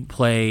we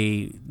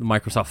play the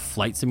Microsoft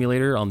Flight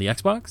Simulator on the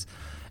Xbox,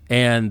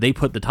 and they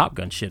put the Top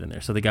Gun shit in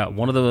there. So they got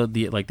one of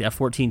the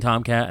F-14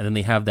 Tomcat, and then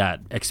they have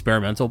that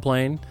experimental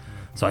plane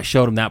So I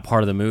showed him that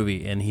part of the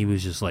movie, and he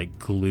was just like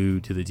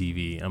glued to the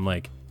TV. I'm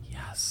like,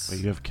 yes.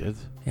 Wait, you have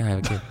kids? Yeah, I have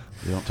a kid.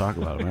 You don't talk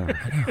about them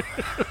ever.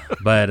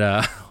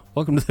 But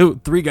welcome to the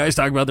three guys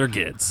talking about their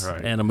kids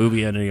Right. and a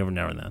movie editing every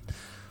now and then.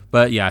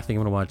 But yeah, I think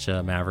I'm going to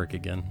watch Maverick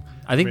again.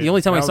 I think I mean, the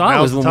only time I now- saw it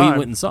now's was the when we time.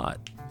 went and saw it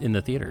in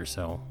the theater.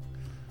 So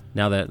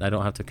now that I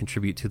don't have to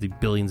contribute to the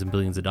billions and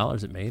billions of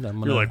dollars it made, I'm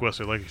going You're to... like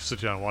Wesley, like sit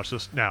down and watch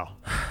this now.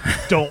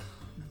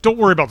 Don't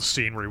worry about the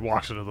scene where he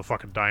walks into the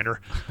fucking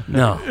diner.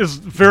 No, It's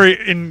very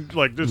this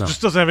No.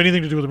 just doesn't have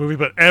anything to do with the movie,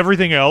 but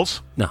everything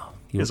else no.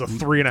 is a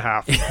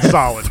 3.5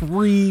 solid.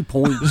 3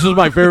 points. This is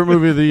my favorite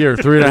movie of the year.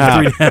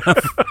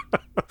 3.5.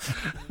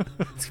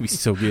 It's gonna be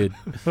so good.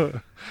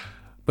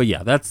 But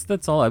yeah,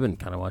 that's all I've been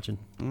kind of watching.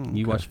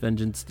 You watch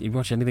Vengeance? You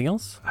watch anything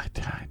else I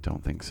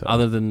don't think so.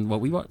 other than what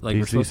we watch? Like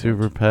DC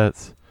Super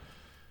Pets.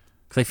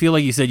 Because I feel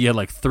like you said you had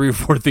like 3 or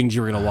 4 things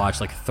you were gonna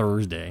watch like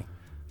Thursday.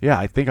 Yeah,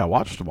 I think I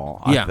watched them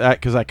all. Yeah.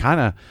 Because I kind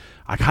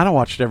of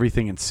watched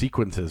everything in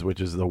sequences,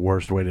 which is the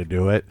worst way to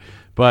do it.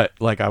 But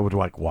like I would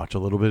like watch a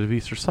little bit of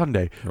Easter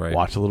Sunday, Right.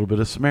 watch a little bit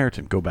of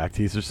Samaritan, go back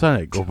to Easter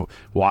Sunday,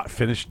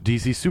 finish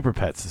DC Super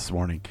Pets this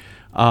morning.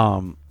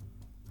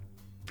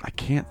 I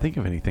can't think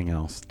of anything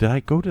else. Did I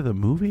go to the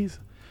movies?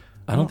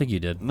 I don't think you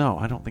did. No,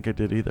 I don't think I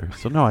did either.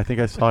 So no, I think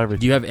I saw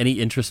everything. Do you have any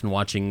interest in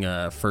watching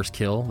First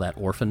Kill, that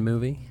orphan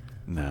movie?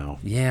 No.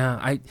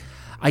 Yeah,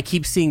 I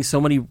keep seeing so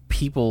many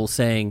people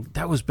saying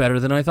that was better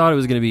than I thought it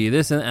was going to be.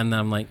 This and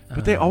I'm like,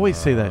 But they always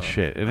say that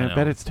shit, and I I know.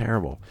 bet it's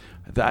terrible.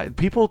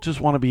 People just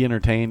want to be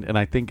entertained, and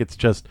I think it's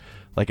just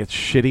like it's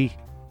shitty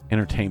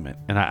entertainment.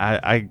 And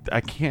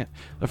I can't.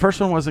 The first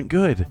one wasn't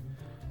good.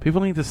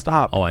 People need to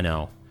stop. oh, I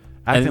know.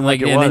 acting And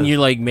like it and was. then you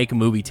like make a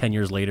movie 10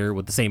 years later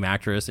with the same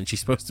actress, and she's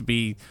supposed to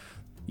be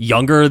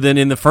younger than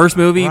in the first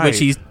movie, Right. but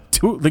she's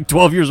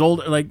 12 years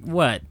old. Like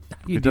what?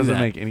 How do you It do doesn't that?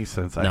 make any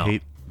sense. I No.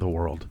 hate the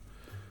world.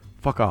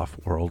 Fuck off,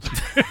 world.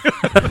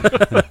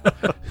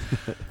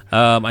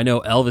 I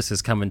know Elvis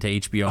is coming to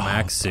HBO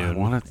Max I soon,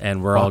 wanna-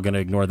 and we're all going to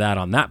ignore that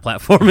on that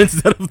platform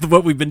instead of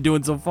what we've been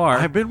doing so far.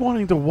 I've been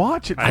wanting to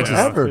watch it I know.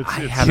 forever. It's-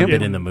 I it's haven't in-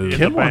 been in the mood. in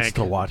Kim the wants bank.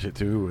 to watch it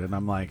too, and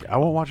I'm like, I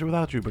won't watch it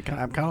without you. But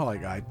I'm kind of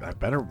like, I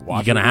better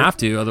watch. You're going to it. have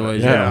to,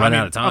 otherwise Yeah, you're going I to run mean,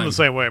 out of time. I'm the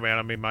same way, man.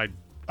 I mean,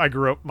 I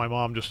grew up. My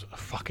mom just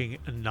fucking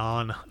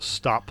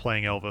non-stop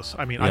playing Elvis.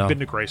 I mean, Yeah. I've been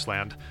to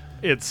Graceland.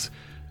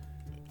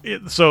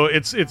 So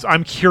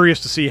I'm curious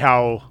to see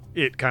how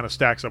it kind of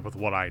stacks up with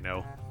what I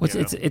know. What's,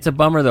 you know? it's a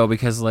bummer though,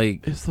 because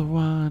like It's the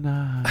one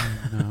I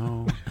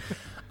know.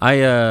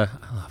 I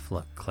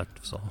love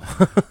Collective Soul.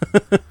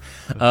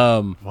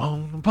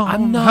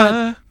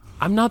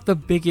 I'm not the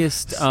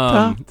biggest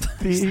Stop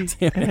the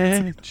Damn it.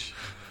 edge.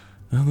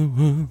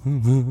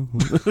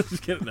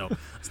 Just kidding. No,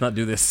 let's not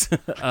do this.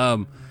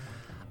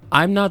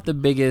 I'm not the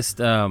biggest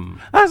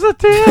As the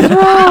tears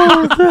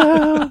roll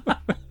down.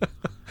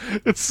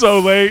 It's so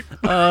late.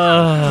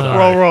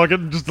 We're all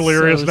getting just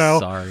delirious so now.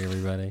 Sorry,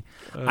 everybody.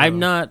 I'm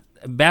not.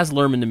 Baz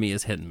Luhrmann to me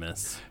is hit and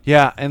miss,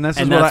 Yeah, and that's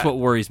what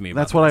worries me.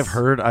 That's about what this. I've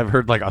heard. I've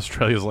heard like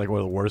Australia's like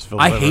one of the worst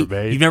films I ever hate.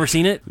 made. You've never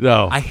seen it?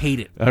 No. I hate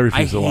it. I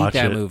refuse to hate watch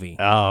that it. movie.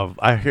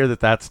 I hear that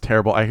that's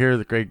terrible. I hear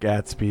The Great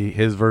Gatsby,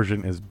 his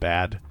version is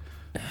bad,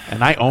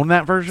 and I own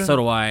that version. So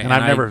do I, and and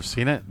I've I- never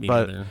seen it. Me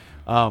But neither.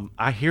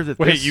 I hear that.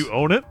 Wait, this, you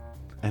own it?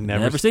 and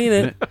Never seen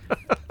it.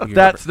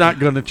 That's not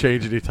going to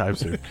change anytime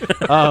soon.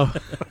 We're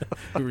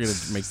gonna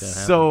make that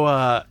happen.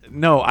 So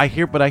no, I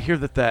hear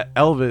that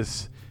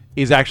Elvis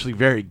is actually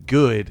very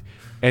good,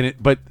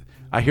 but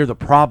I hear the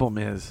problem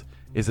is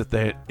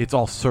that it's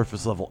all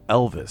surface level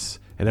Elvis,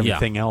 and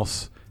everything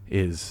else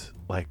is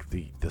like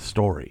the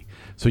story.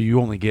 So you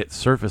only get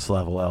surface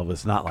level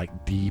Elvis, not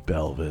like deep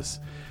Elvis.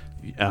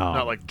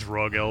 Not like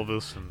drug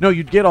Elvis. And No,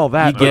 you'd get all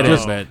that. You get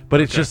but it,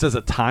 but it's just as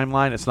a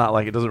timeline. It's not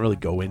like it doesn't really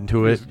go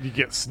into it. you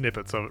get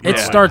snippets of it. It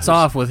Yeah. starts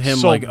off with him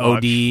So like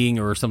much. ODing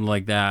or something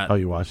like that. Oh,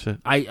 you watched it?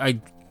 I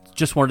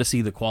just wanted to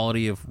see the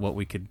quality of what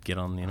we could get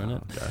on the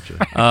internet.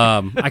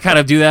 Gotcha. I kind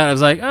of do that. I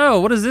was like, oh,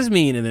 what does this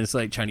mean? And then it's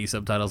like Chinese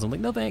subtitles. I'm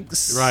like, no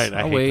thanks. Right, I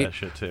I'll hate wait. that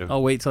shit too.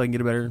 I'll wait till I can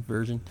get a better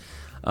version.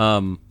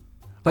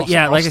 But I'll-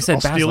 yeah, like I I'll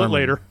said, Baz steal it Luhrmann.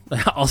 later.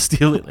 I'll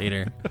steal it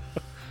later.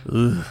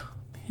 Ugh.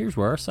 Here's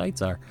where our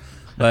sites are.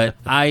 But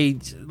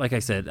like I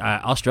said,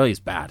 Australia's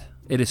bad.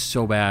 It is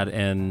so bad,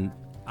 and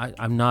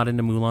I'm not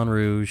into Moulin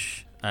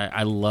Rouge.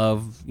 I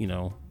love,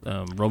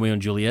 Romeo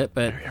and Juliet,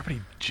 but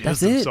Everybody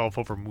That's jizzed it. himself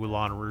over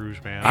Moulin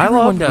Rouge, man. I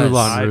Everyone love does.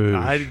 Moulin Rouge.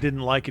 I didn't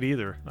like it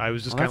either. I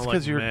was just Well, kind of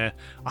that's 'cause like, you're meh.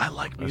 I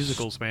like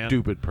musicals, man.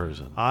 Stupid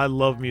person. I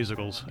love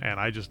musicals, and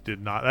I just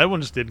did not. That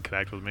one just didn't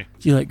connect with me.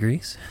 do you like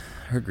Grease?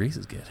 I heard Grease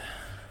is good.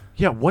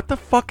 Yeah, what the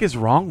fuck is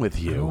wrong with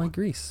I don't you? like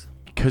Grease.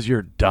 Because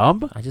you're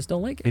dumb? I just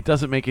don't like it. It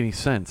doesn't make any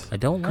sense. I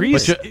don't like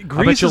Grease- it. I bet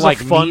Grease you is a like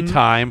fun- Me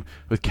Time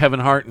with Kevin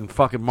Hart and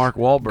fucking Mark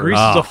Wahlberg. Grease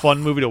Ah. is a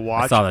fun movie to I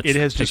watch. saw that It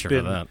has just picture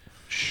for been that.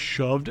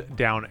 shoved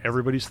down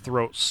everybody's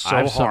throat so I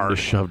have something hard. to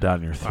shove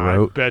down your I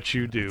throat. bet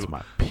you do. It's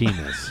my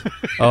penis.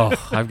 Oh,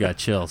 I've got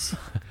chills.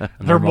 And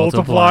They're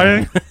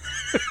multiplying.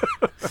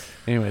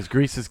 Anyways,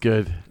 Grease is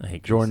good. I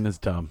hate Jordan is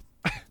dumb.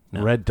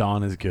 Red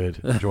Dawn is good.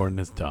 Jordan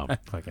is dumb. I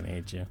fucking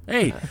hate you.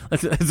 Hey,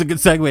 that's a good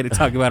segue to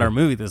talk about our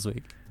movie this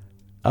week.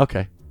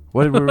 Okay.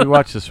 What did we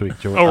watch this week,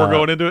 Jordan? Oh, we're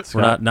going into it?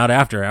 We're not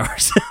After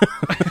Hours.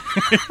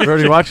 We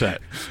already watched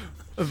that.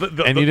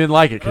 And You didn't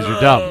like it because you're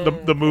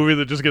dumb. the movie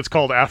that just gets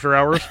called After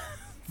Hours.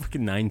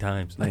 Fucking 9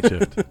 times. Night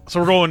Shift. So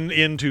we're going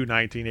into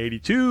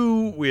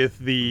 1982 with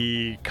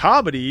the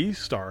comedy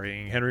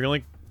starring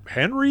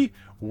Henry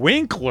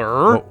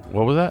Winkler.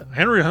 What was that?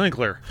 Henry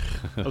Winkler.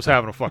 I was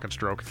having a fucking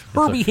stroke.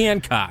 Herbie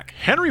Hancock.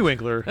 Henry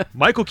Winkler,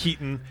 Michael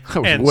Keaton, I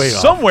was and way off.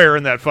 somewhere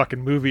in that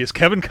fucking movie is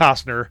Kevin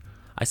Costner.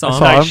 I saw him.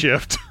 saw Night him.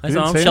 Shift. I You saw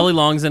didn't him. see him? Shelley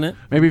Long's in it.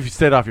 Maybe if you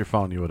stayed off your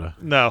phone, you would have.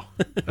 No,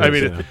 I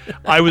mean, seen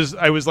I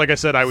was like I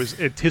said, I was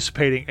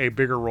anticipating a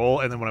bigger role,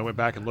 and then when I went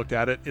back and looked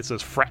at it, it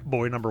says frat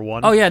boy number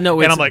 1. Oh yeah, no,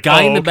 it's and I'm like,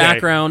 guy in the okay.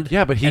 background.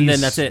 Yeah, but he's and then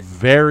that's it.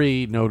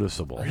 very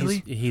noticeable.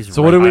 He's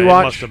So what right. did we I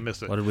watch? must have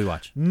missed it. What did we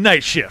watch?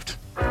 Night Shift.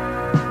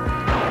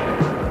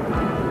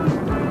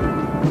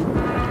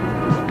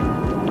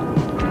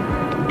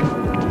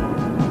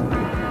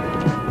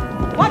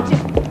 Watch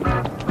it!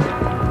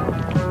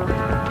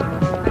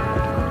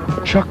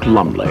 Chuck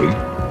Lumley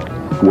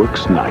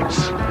works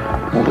nights.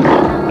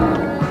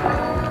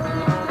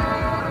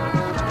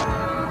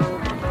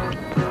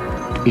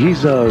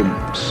 He's a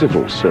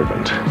civil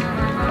servant.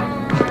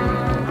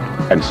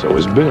 And so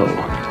is Bill.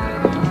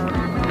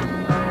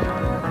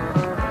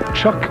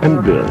 Chuck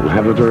and Bill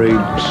have a very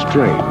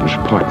strange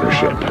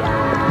partnership.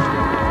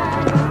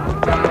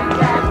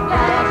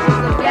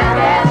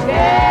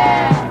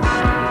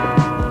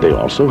 They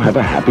also have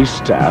a happy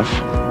staff.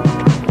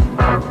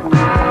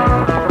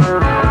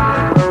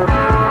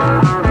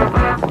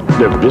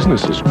 Their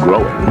business is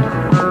growing.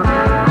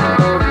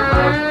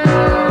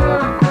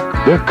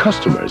 Their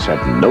customers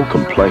have no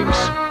complaints.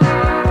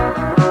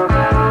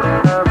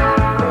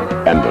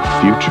 And the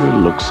future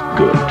looks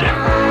good.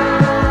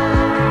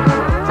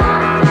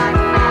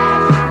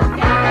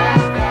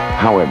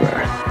 However,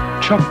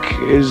 Chuck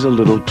is a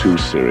little too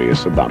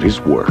serious about his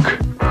work.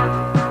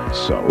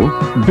 So,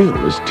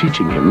 Bill is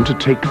teaching him to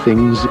take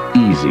things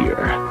easier.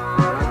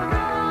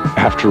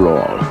 After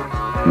all,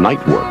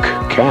 night work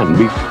can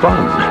be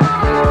fun.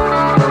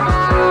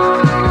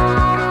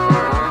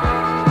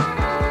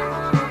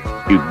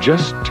 You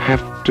just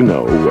have to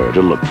know where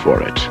to look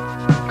for it.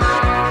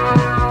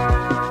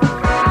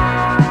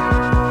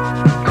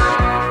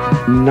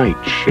 Night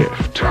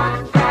Shift.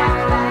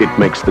 It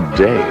makes the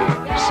day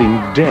seem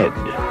dead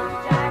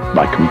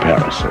by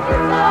comparison.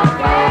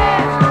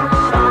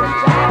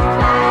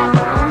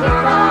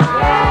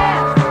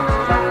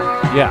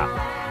 Yeah.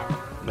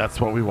 That's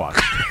what we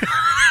watched.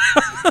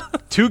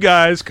 Two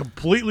guys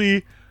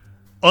completely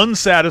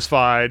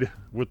unsatisfied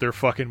with their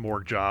fucking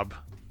morgue job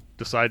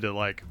decide to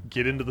like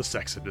get into the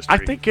sex industry. I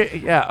think,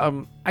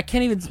 I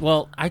can't even.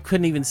 Well, I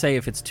couldn't even say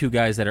if it's two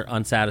guys that are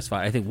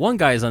unsatisfied. I think one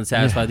guy is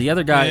unsatisfied. The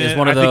other guy is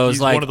one of I think those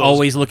he's like one of those-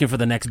 always looking for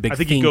the next big I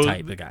think thing he goes,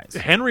 type of guys.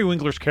 Henry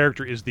Winkler's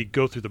character is the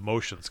go through the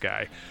motions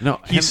guy. No,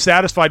 he's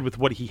satisfied with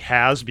what he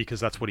has because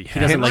that's what he has. He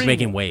doesn't like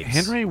making waves.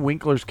 Henry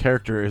Winkler's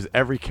character is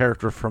every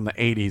character from the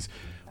 80s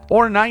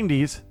or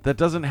 90s that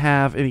doesn't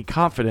have any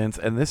confidence,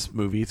 and this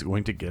movie is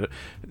going to get it.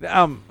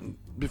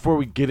 Before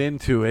we get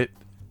into it,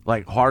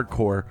 like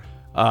hardcore,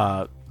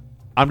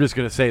 I'm just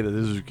going to say that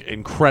this is an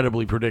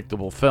incredibly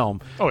predictable film.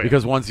 Oh, yeah.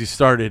 Because once he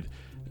started,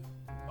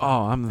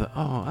 I'm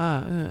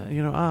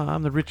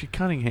the Richie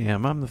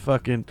Cunningham. I'm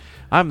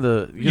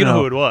the You know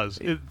who it was?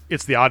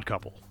 It's the Odd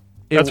Couple.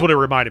 That's what it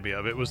reminded me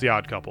of. It was the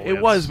Odd Couple.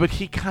 It was, but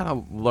he kind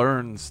of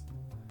learns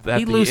that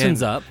He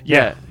loosens up.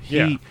 Yeah.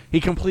 He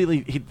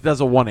completely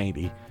does a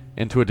 180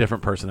 into a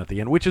different person at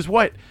the end, which is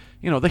what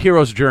the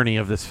hero's journey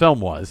of this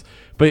film was.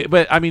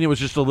 But I mean, it was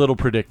just a little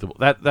predictable.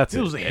 That's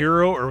It was the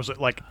hero, or was it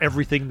like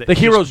everything that the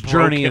just hero's broke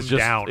journey him is just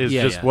down?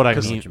 what I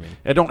 'Cause- mean. what you mean.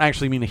 I don't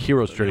actually mean a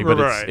hero's journey, but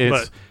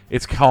Right,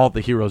 it's called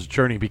the hero's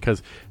journey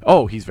because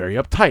he's very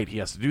uptight. He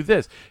has to do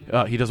this.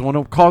 He doesn't want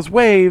to cause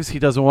waves. He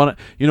doesn't want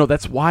to.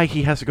 That's why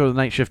he has to go to the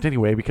night shift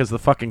anyway, because the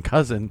fucking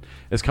cousin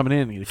is coming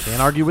in. He can't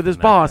argue with his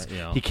boss.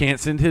 Yeah. He can't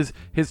send his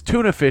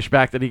tuna fish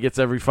back that he gets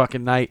every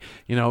fucking night.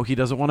 He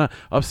doesn't want to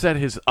upset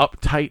his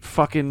uptight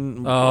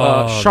fucking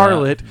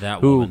Charlotte, that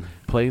who woman.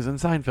 plays in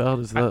Seinfeld.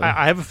 Is the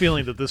I have a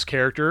feeling that this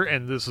character,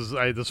 and this is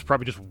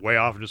probably just way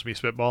off and just me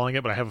spitballing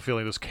it, but I have a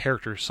feeling this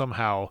character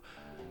somehow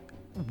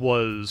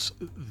was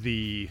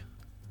the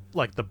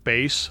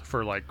base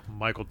for like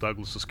Michael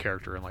Douglas's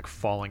character and like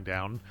falling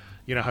down.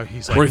 You know how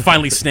he's like Where he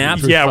finally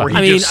snaps. Yeah, where he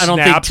I mean, just I don't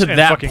think snaps to and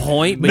that fucking,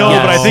 point. But no,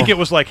 yes. but I think it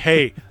was like,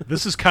 hey,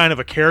 this is kind of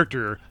a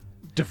character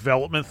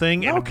development thing,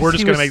 No, and 'cause we're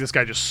just he gonna was- make this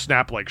guy just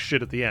snap like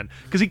shit at the end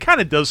because he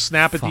kind of does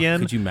snap at Fuck, the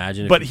end. could you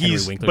imagine if But Henry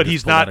he's Winkler but just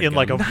he's pulled out not a in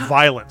like a gun?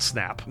 violent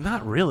snap.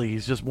 Not really.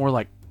 He's just more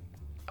like,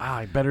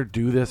 I better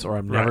do this or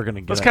I'm never Right. going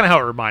to get That's it. kind of how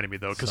it reminded me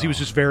though, because he was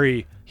So-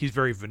 just he's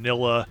very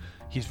vanilla.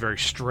 He's very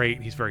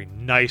straight. He's very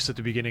nice at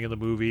the beginning of the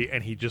movie,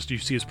 and you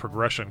see his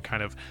progression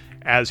kind of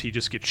as he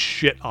just gets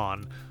shit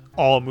on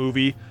all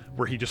movie,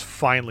 where he just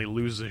finally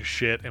loses his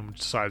shit and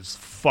decides,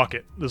 fuck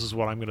it, this is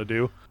what I'm gonna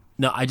do.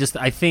 No, I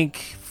think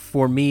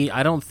for me,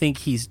 I don't think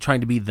he's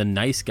trying to be the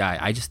nice guy.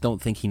 I just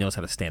don't think he knows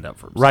how to stand up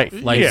for himself. Right.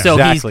 Like, Yeah. so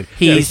Exactly.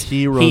 he's The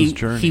hero's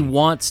journey. He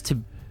wants to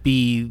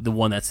be the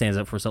one that stands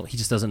up for himself. He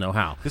just doesn't know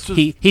how. This was-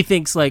 he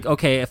thinks like,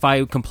 okay, if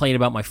I complain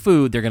about my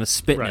food, they're going to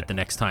spit in Right. it the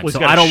next time. Well, he's so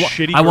got I a don't.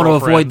 shitty I want to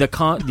avoid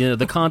girlfriend.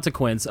 the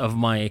consequence of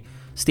my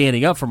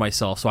standing up for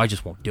myself. So I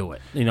just won't do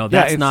it. Yeah,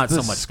 That's it's not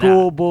the so much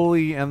school that.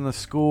 bully and the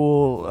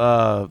school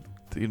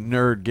the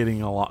nerd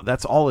getting along.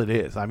 That's all it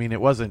is. I mean,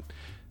 it wasn't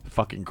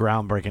fucking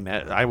groundbreaking.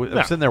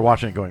 I'm sitting there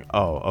watching it going,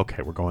 oh,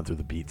 okay, we're going through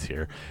the beats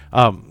here.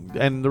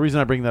 And the reason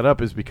I bring that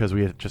up is because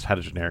we had just had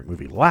a generic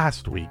movie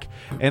last week,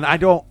 and I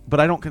don't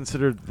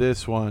consider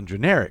this one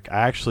generic. I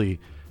actually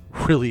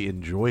really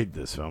enjoyed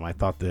this film. I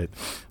thought that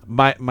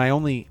my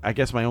only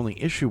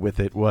issue with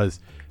it was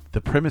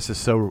the premise is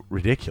so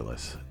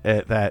ridiculous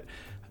that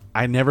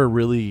I never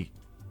really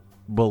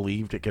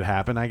believed it could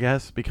happen, I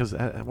guess, because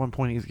at one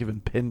point he's giving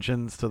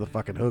pensions to the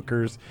fucking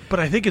hookers. But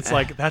I think it's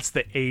like that's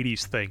the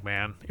 80s thing,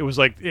 man. It was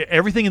like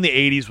everything in the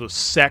 80s was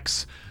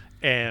sex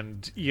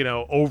and,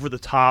 over the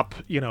top,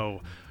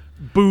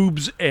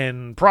 boobs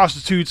and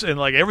prostitutes and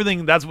like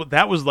everything.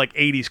 That was like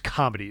 80s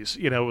comedies.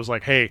 It was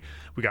like, hey,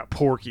 we got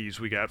Porky's,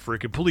 we got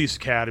freaking Police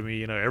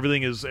Academy,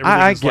 everything is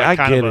I like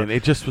kind get of it.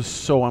 It just was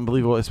so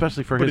unbelievable,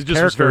 especially for But his it just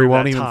was character very who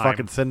won't that even time.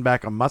 fucking send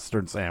back a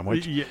mustard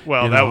sandwich. that you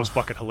know? was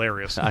fucking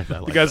hilarious. I The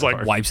like guy's that like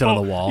part. Wipes it on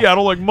the wall. Yeah, I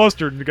don't like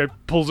mustard. And the guy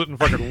pulls it and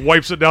fucking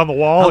wipes it down the I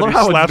wall love and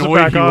how he slaps it annoyed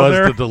back he on was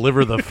there. to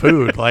deliver the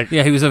food. Like,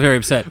 Yeah, he was very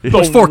upset. It The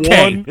was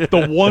 4K.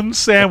 the one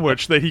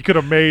sandwich that he could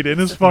have made in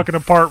his fucking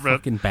apartment.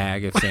 Fucking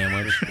bag of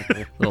sandwich,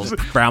 little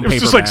brown It was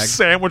paper just bag. like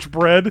sandwich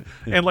bread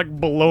and like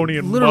bologna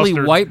and Literally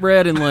mustard. white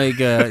bread and like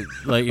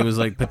it was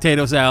like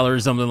potato salad or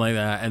something like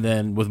that, and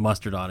then with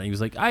mustard on it. He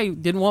was like, I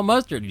didn't want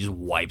mustard. He just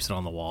wipes it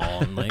on the wall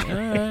and like, all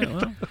right,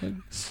 well,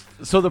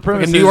 so the like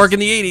premise in New is- York in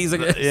the '80s. I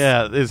guess.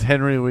 Yeah, is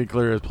Henry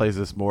Winkler plays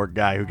this morgue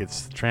guy who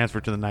gets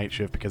transferred to the night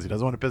shift because he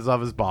doesn't want to piss off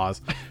his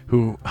boss,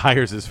 who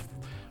hires his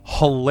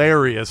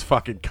hilarious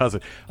fucking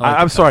cousin. like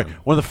I'm the sorry. cousin.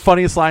 One of the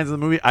funniest lines in the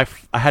movie, I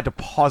had to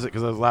pause it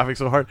because I was laughing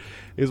so hard,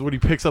 is when he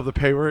picks up the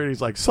paper and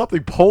he's like,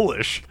 something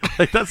Polish.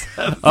 Like that's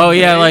Oh the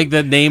yeah, name. like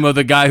the name of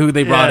the guy who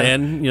they brought Yeah.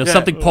 in. Yeah.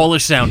 Something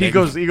Polish sounding. He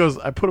goes,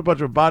 I put a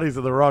bunch of bodies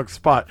in the wrong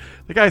spot.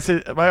 The guy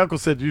said, my uncle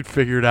said you'd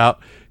figure it out.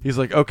 He's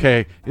like,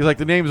 okay. He's like,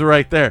 the names are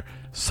right there.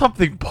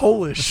 Something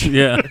Polish.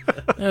 Yeah,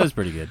 that was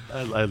pretty good.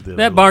 I did.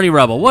 That Barney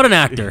Rubble, what an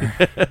actor!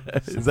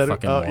 Is that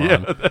Fucking oh, moron.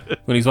 yeah.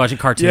 When he's watching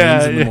cartoons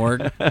Yeah, in the yeah.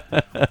 morgue.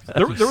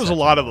 There was a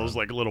lot of those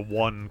like little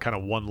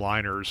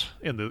one-liners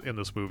in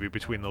this movie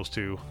between those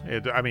two.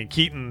 I mean,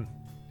 Keaton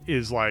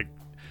is like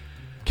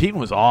Keaton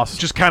was awesome.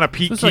 just kind of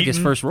Pete This was Keaton. like his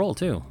first role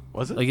too.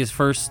 Was it? Like his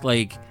first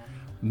like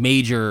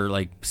major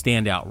like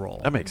standout role?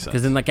 That makes sense.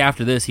 Because then like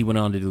after this, he went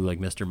on to do like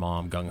Mr.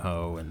 Mom, Gung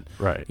Ho, and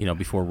Right.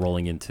 before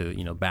rolling into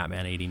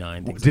Batman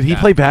 '89. Did he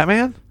play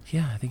Batman?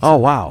 Yeah, I think. Oh so.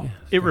 wow. Yeah.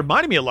 It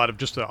reminded me a lot of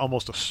just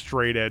almost a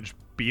straight edge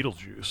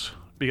Beetlejuice.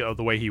 Of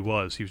the way he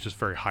was just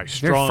very high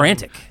strung,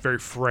 frantic. very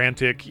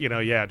frantic.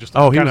 Just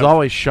Oh, he kind was of-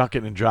 always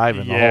shucking and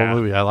driving the Yeah. whole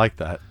movie. I like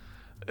that.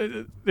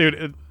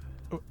 Dude,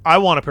 I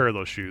want a pair of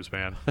those shoes,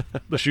 man.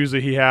 The shoes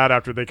that he had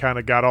after they kind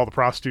of got all the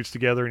prostitutes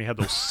together, and he had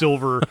those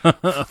silver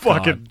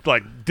fucking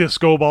like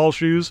disco ball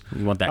shoes.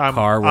 You want that I'm-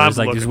 car where I'm it's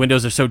like his looking.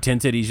 windows are so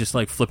tinted, he's just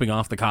like flipping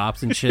off the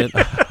cops and shit.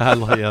 Yeah,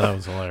 that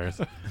was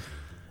hilarious.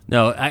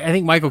 No, I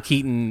think Michael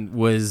Keaton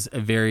was a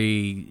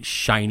very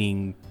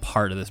shining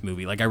part of this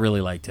movie. Like, I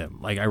really liked him.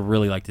 Like, I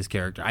really liked his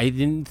character. I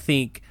didn't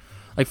think,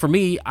 like, for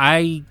me,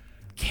 I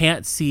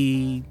can't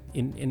see,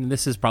 and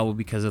this is probably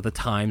because of the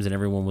times and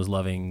everyone was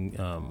loving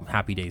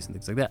Happy Days and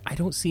things like that. I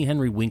don't see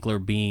Henry Winkler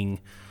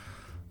being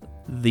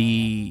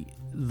the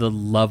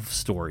love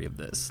story of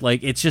this.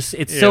 Like, it's so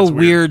it's weird.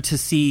 weird. To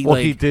see. Well,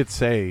 like, he did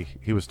say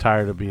he was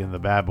tired of being the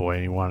bad boy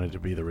and he wanted to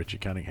be the Richie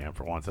Cunningham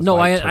for once. That's No,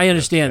 why he I took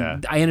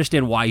understand. this. Yeah. I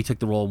understand why he took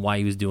the role and why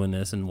he was doing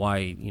this and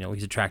why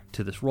he's attracted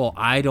to this role.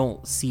 I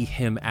don't see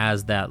him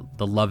as the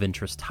love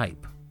interest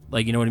type.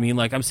 Like, you know what I mean?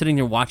 Like, I'm sitting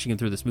there watching him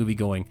through this movie,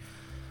 going,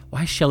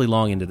 "Why is Shelley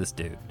Long into this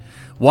dude?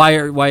 Why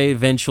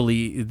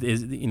eventually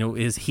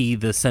is he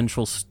the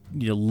central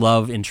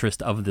love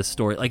interest of this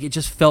story?" Like, it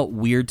just felt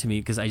weird to me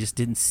because I just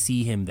didn't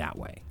see him that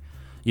way.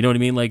 You know what I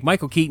mean? Like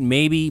Michael Keaton,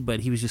 maybe, but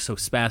he was just so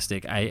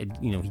spastic.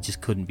 He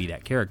just couldn't be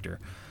that character.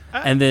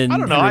 And then I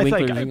don't know. Henry I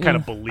think Winkler, I kind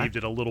of believed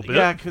it a little bit.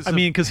 Yeah, 'cause I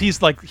mean, because he's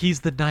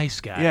the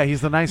nice guy. Yeah, he's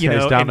the nice You guy.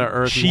 He's know, down to and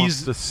earth. He wants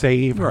she's- to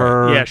save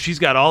her. Yeah, she's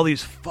got all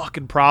these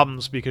fucking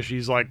problems because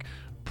she's like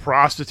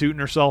prostituting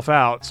herself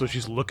out. So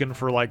she's looking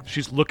for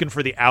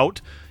the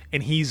out,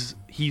 and he's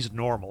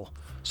normal.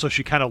 So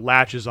she kind of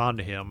latches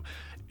onto him.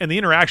 And the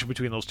interaction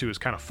between those two is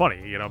kind of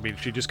funny, I mean,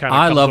 she just kind of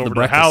I comes love over the to the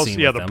breakfast house. scene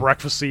Yeah, with the them.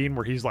 breakfast scene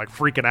where he's like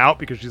freaking out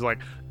because she's like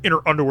in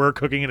her underwear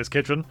cooking in his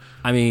kitchen.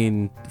 I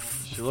mean,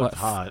 She looked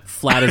hot.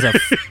 flat as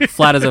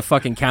a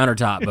fucking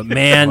countertop. But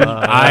man,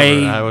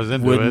 I was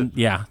into wouldn't.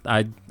 Yeah,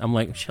 I'm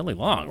like Shelley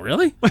Long,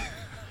 really?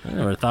 I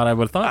never thought I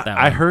would have thought that.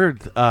 I way.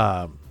 heard,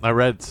 I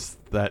read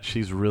that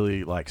she's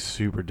really like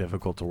super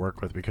difficult to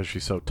work with because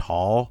she's so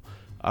tall.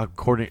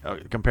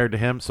 compared to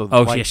him. So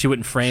yeah, she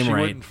wouldn't frame she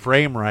right. wouldn't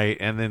frame right,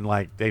 and then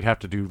like they'd have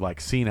to do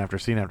like scene after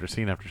scene after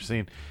scene after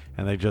scene,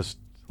 and they just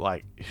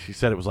like she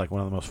said it was like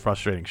one of the most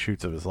frustrating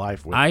shoots of his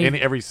life with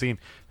every scene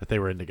that they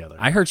were in together.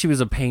 I heard she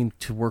was a pain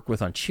to work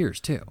with on Cheers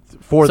too,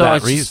 for so that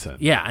it's just- reason.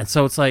 yeah, and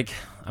so it's like,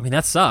 I mean,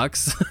 that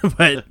sucks,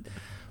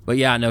 but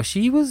yeah, no,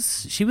 she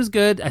was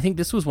good. I think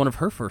this was one of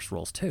her first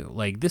roles too.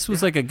 Like this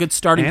was like a good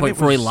starting And point it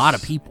for a was lot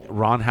of people.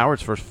 Ron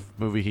Howard's first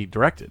movie he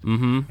directed,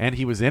 and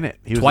he was in it.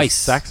 He was Twice. a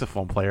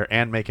saxophone player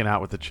and making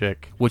out with the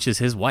chick. Which is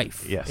his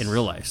wife Yes. in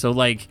real life. So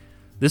like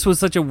this was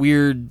such a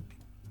weird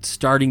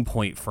starting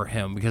point for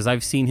him because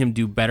I've seen him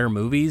do better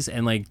movies,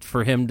 and like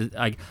for him to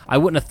like I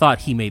wouldn't have thought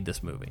he made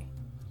this movie.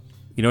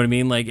 You know what I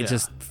mean? Like it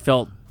just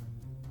felt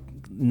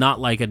not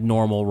like a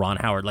normal Ron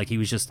Howard. Like he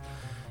was just,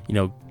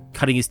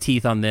 cutting his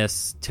teeth on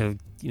this to,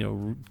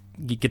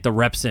 get the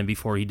reps in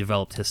before he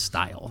developed his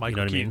style. Michael you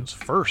know what Keaton's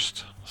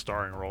first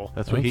starring role.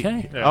 That's what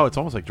Okay. Yeah. Oh, it's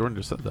almost like Jordan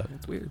just said that.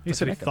 It's weird. He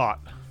said he thought.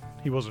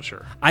 He wasn't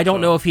sure. I don't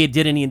know if he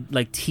did any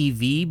like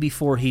TV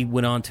before he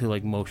went on to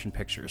like motion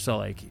pictures. So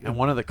like, And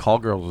one of the call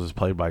girls was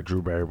played by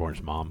Drew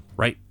Barrymore's mom.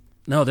 right?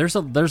 No, there's a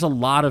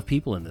lot of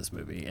people in this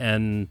movie,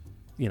 and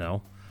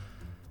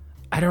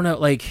I don't know.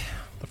 Like,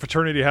 The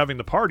fraternity having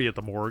the party at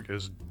the morgue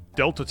is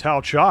Delta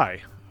Tau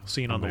Chi,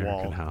 seen on the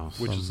American wall, House.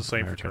 which is the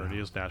same American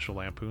fraternity as National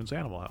Lampoon's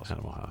Animal House.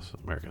 Animal House,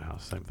 American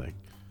House, same thing.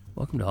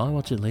 welcome to I'll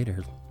Watch It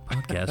Later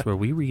podcast where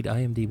we read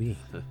IMDb.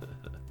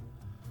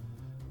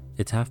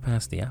 It's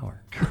 1:30.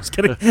 Just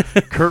kidding.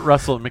 Kurt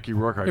Russell and Mickey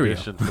Rourke Here we go.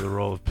 auditioned for the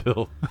role of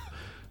Bill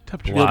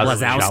Bill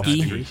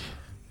Blazowski. which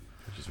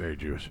is very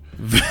Jewish.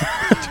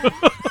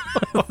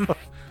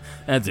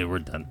 That's it. We're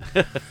done.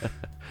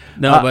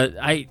 No, but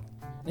I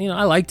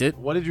liked it.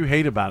 What did you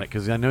hate about it?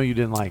 Because I know you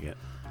didn't like it.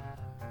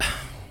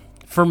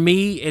 For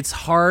me, it's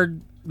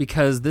hard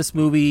because this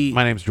movie.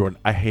 My name's Jordan.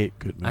 I hate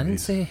good movies. I didn't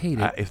say I hate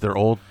it. If they're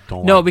old,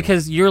 don't No, like them.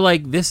 because you're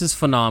like, this is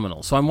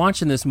phenomenal. So I'm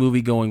watching this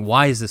movie going,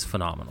 why is this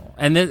phenomenal?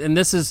 And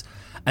this is,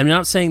 I'm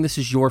not saying this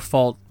is your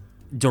fault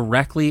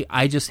directly.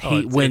 I just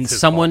hate when it's his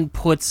someone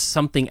puts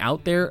something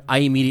out there, I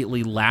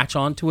immediately latch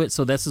onto it.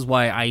 So this is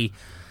why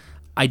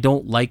I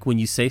don't like when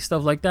you say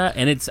stuff like that.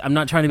 And I'm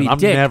not trying to be a I'm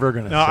dick. never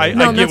going to No, say I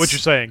No, get that's- what you're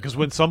saying, because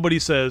when somebody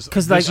says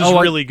 'Cause, this like, is oh,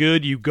 really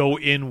good, you go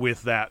in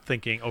with that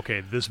thinking,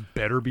 okay, this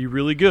better be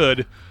really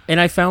good. And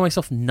I found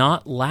myself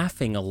not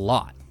laughing a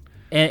lot.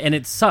 And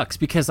it sucks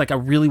because like I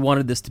really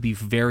wanted this to be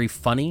very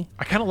funny.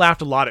 I kind of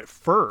laughed a lot at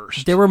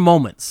first. There were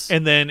moments.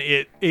 And then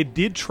it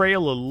did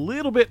trail a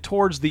little bit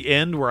towards the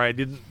end where I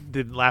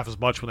didn't laugh as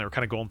much when they were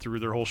kind of going through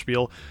their whole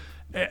spiel.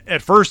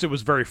 At first, it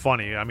was very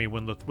funny. I mean,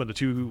 when the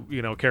two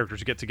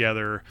characters get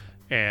together,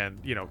 and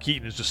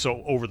Keaton is just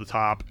so over the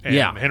top, and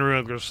Yeah. Henry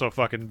Winkler's so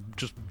fucking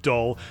just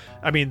dull.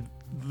 I mean,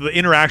 the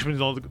interaction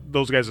between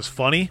those guys is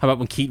funny. How about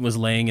when Keaton was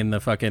laying in the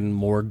fucking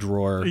morgue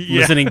drawer, Yeah.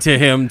 listening to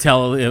him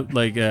tell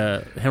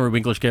Henry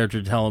Winkler's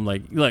character tell him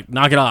like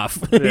knock it off,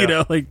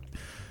 Yeah.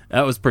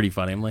 that was pretty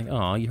funny. I'm like,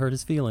 oh, you hurt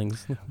his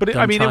feelings. But Dumb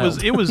I mean,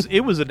 child. it was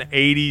an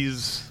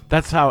 '80s.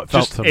 That's how it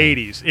felt Just to me.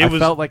 80s. It I was-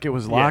 felt like it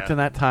was locked yeah. in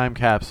that time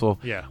capsule.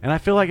 Yeah. And I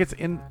feel like it's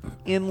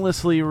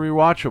endlessly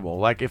rewatchable.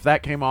 Like if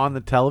that came on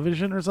the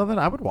television or something,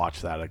 I would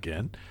watch that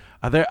again.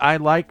 I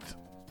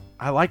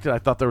liked it. I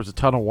thought there was a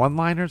ton of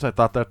one-liners. I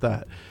thought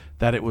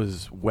that it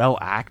was well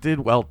acted,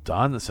 well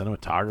done. The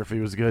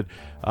cinematography was good.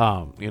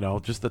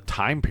 Just the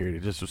time period.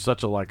 It just was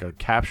such a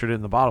captured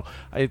in the bottle.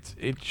 It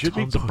should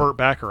Tons be of Burt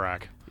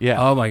Bacharach. Yeah.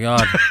 Oh my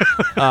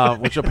god.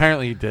 Which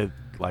apparently he did.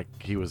 Like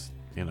he was.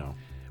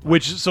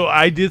 So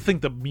I did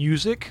think the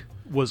music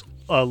was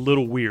a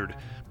little weird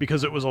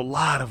because it was a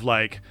lot of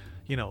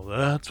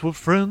that's what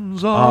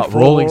friends are for.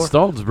 Rolling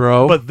Stones,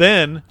 bro. But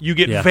then you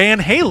get Yeah. Van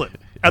Halen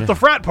at the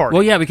frat party.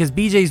 Well, yeah, because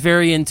BJ's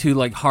very into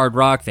hard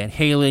rock, Van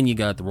Halen. You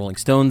got the Rolling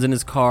Stones in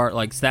his car.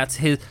 That's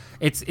his.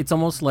 It's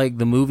almost like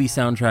the movie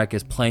soundtrack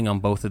is playing on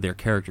both of their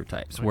character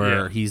types,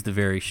 where Yeah. he's the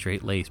very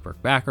straight laced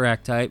Burt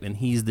Bacharach type, and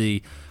he's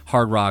the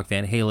hard rock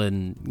Van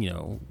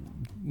Halen.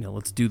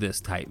 Let's do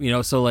this type.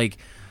 So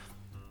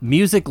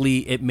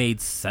musically, it made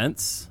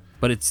sense.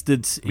 But it's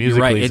musically, you're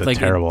right. it's a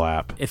terrible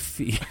app.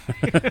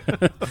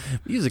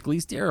 Musically,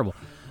 it's terrible.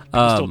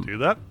 Still do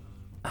that.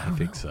 I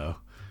think so.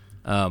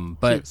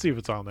 But See if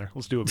it's on there.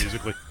 Let's do it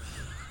musically.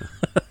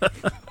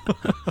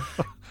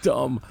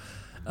 dumb.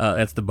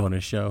 That's the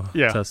bonus show.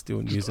 Yeah, It's us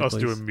doing music. Us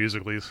doing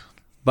musicallys.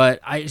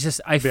 But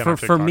Be on for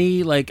TikTok.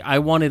 me, I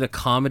wanted a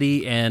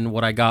comedy, and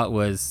what I got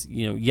was,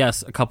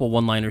 yes, a couple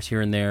one-liners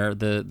here and there.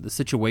 The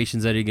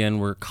situations that again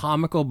were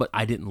comical, but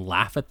I didn't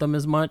laugh at them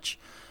as much.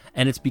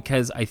 And it's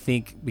because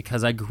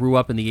I grew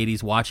up in the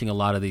 80s watching a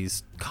lot of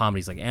these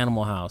comedies like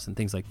Animal House and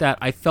things like that.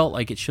 I felt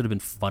like it should have been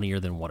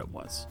funnier than what it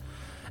was.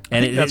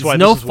 And think that's it's why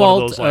no this is one of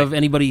fault those, of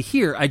anybody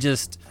here. And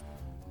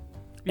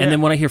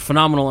then when I hear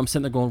phenomenal, I'm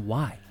sitting there going,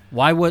 why?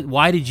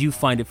 Why did you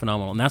find it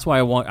phenomenal? And that's why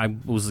I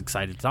was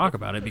excited to talk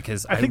about it,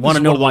 because I think want this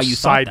to is know one of why those you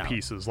side thought that.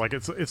 pieces.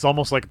 It's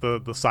almost like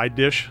the side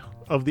dish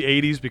of the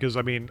 '80s, because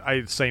I mean,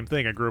 same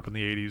thing. I grew up in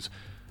the '80s.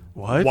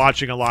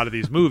 watching a lot of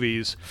these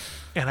movies,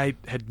 and I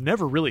had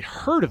never really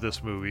heard of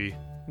this movie,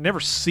 never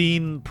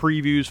seen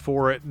previews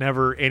for it,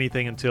 never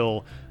anything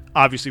until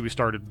obviously we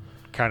started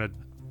kind of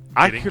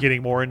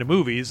getting more into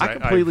movies. I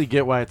completely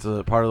get why it's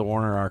a part of the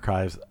Warner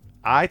Archives.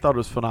 I thought it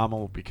was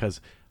phenomenal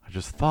because I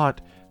just thought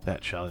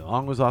that Shelley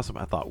Long was awesome.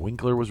 I thought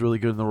Winkler was really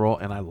good in the role,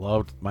 and I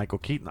loved Michael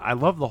Keaton. I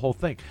loved the whole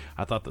thing.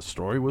 I thought the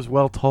story was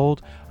well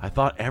told. I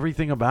thought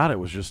everything about it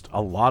was just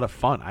a lot of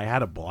fun. I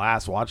had a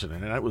blast watching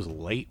it, and it was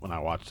late when I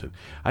watched it.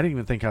 I didn't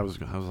even think I was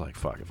like,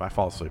 fuck, if I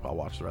fall asleep, I'll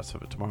watch the rest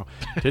of it tomorrow.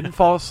 Didn't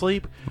fall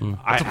asleep.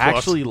 I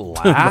actually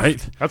laughed.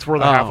 Right. That's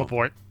worth half a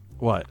point.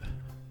 What?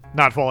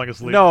 Not falling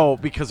asleep. No,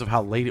 because of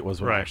how late it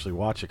was when I Right. actually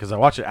watched it, because I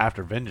watched it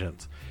after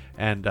Vengeance.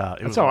 And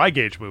That's how I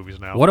gage movies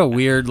now. What a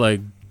weird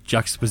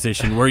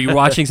juxtaposition where you're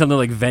watching something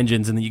like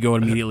Vengeance and then you go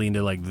immediately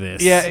into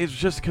this. Yeah, it's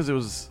just because it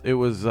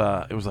was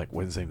like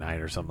Wednesday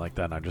night or something like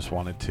that, and I just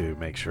wanted to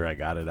make sure I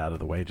got it out of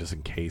the way just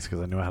in case, because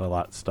I knew I had a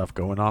lot of stuff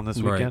going on this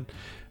Right. weekend,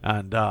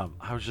 and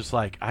I was just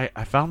like,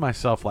 I found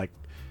myself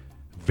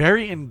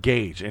very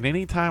engaged, and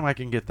anytime I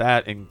can get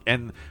that,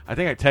 and I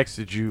think I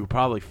texted you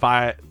probably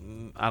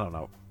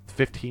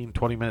 15,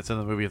 20 minutes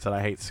into the movie and said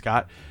I hate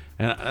Scott.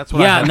 And that's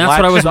what and that's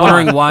what I was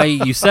wondering why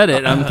you said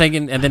it. I'm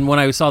thinking, and then when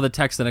I saw the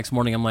text the next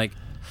morning, I'm like,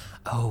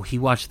 oh, he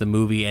watched the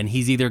movie, and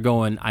he's either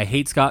going, I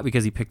hate Scott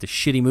because he picked a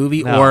shitty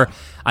movie, or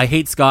I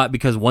hate Scott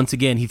because, once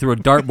again, he threw a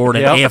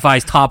dartboard at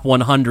AFI's top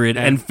 100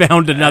 and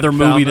found another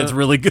movie that's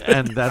really good.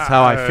 And that's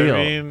how I feel.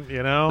 I mean,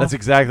 That's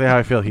exactly how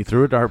I feel. He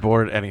threw a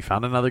dartboard, and he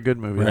found another good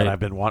movie that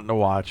I've been wanting to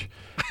watch,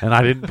 and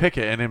I didn't pick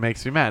it, and it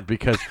makes me mad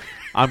because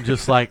I'm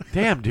just like,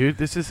 damn, dude,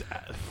 this is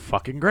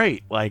fucking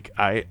great.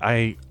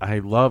 I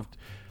loved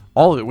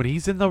all of it when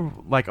he's in the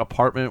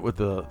apartment with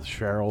the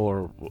Cheryl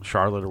or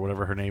Charlotte or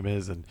whatever her name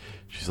is, and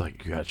she's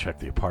like, "You gotta check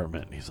the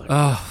apartment." And he's like,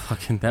 oh,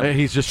 fucking that.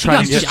 He's just She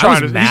trying. got- He's I was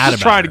just mad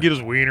trying about to it. get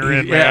his wiener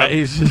in, yeah, man.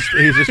 he's just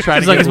trying. It's to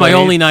like, get it's my laid.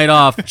 only night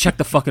off. Check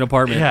the fucking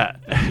apartment. Yeah,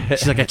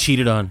 She's like, I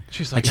cheated on.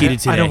 She's I cheated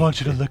today. I don't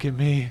want you to look at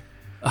me.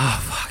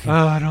 Oh, fucking.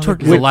 I don't Took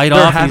look the at light they're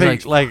off. having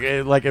He's like,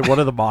 in one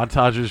of the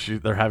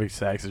montages, they're having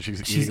sex and she's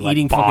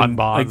eating fucking,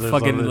 bonbons or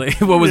fucking,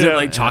 something. what was it,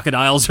 Yeah.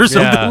 Chocodiles or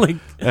something?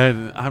 Yeah.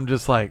 And I'm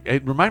just like,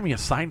 it reminded me of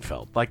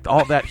Seinfeld.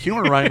 All that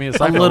humor reminded me of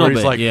Seinfeld. little where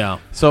he's bit, like, yeah.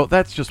 So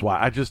that's just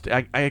why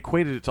I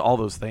equated it to all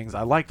those things.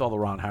 I liked all the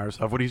Ron Howard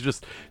stuff when he's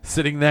just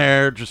sitting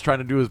there, just trying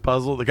to do his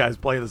puzzle. The guy's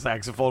playing the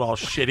saxophone all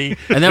shitty,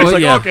 And that he's was-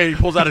 like, yeah. okay, he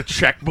pulls out a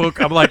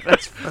checkbook. I'm like,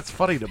 that's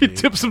funny to He me.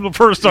 tips him the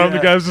first time. Yeah.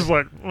 The guy's just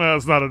like, well,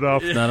 it's not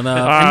enough. Not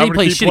enough. I'm And then he gonna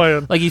plays keep shitty.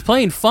 playing. Like, he's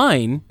playing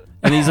fine,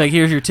 and he's like,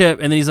 here's your tip.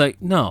 And then he's like,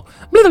 no.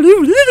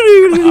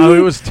 Oh,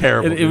 it was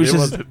terrible. It was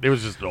just- it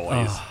was just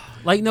noise.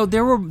 No,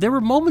 there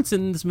were moments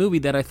in this movie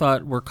that I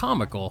thought were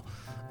comical.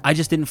 I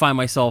just didn't find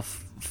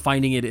myself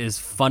finding it as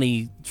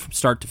funny from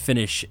start to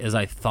finish as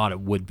I thought it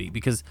would be,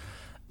 because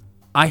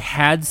I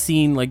had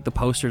seen the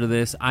poster to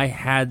this. I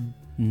had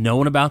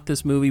known about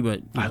this movie,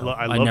 but I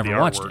I love never the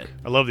watched artwork. it.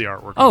 I love the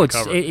artwork. Oh, on it's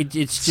the cover.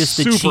 it's just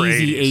the Super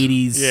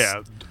cheesy 80s.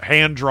 Yeah,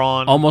 hand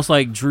drawn. Almost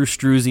like Drew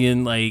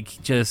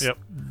Struzan, just Yep.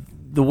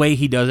 the way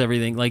he does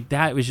everything.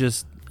 That was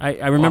just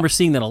I remember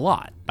seeing that a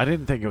lot. I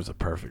didn't think it was a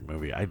perfect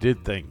movie. I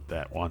did think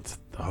that once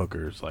the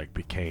hookers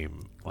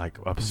became a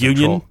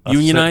central,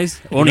 Unionized,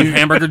 owning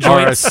hamburger or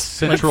a joints.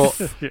 central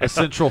a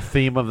central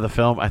theme of the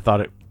film, I thought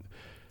it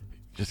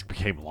just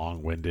became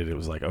long-winded. It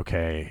was like,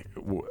 okay,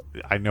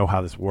 I know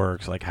how this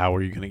works. How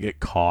are you going to get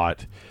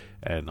caught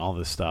and all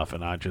this stuff?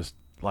 And I just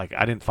I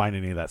didn't find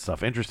any of that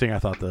stuff interesting. I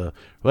thought the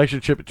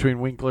relationship between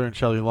Winkler and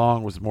Shelley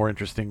Long was more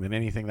interesting than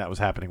anything that was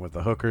happening with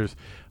the hookers.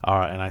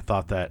 And I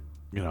thought that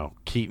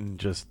Keaton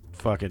just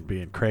fucking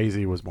being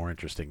crazy was more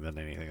interesting than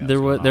anything. That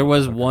There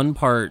was was one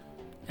part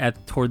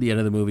toward the end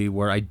of the movie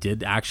where I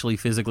did actually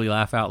physically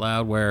laugh out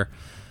loud, where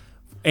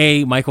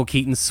Michael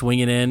Keaton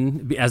swinging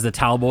in as the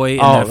towel boy in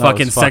Oh, the that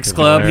fucking was sex fucking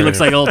club. He hilarious. looks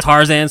like a little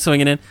Tarzan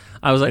swinging in.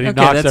 I was like, And he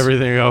okay, knocks that's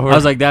everything over. I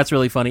was like, that's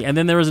really funny. And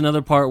then there was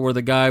another part where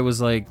the guy was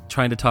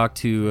trying to talk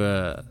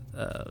to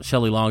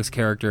Shelley Long's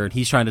character, and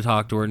he's trying to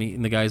talk to her,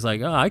 and the guy's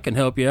like, oh, I can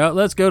help you out.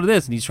 Let's go to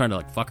this. And he's trying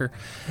to fuck her,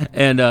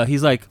 and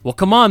he's like, well,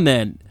 come on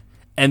then.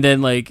 And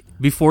then,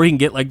 before he can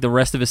get, the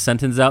rest of his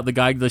sentence out, the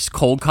guy just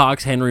cold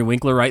cocks Henry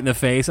Winkler right in the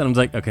face. And I'm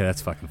like, okay,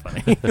 that's fucking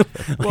funny.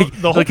 the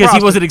whole Because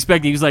he wasn't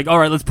expecting. He was like, all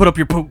right, let's put up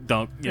your poop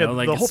dunk. You know,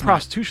 the it's whole smart.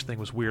 prostitution thing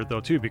was weird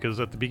though too, because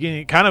at the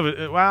beginning, kind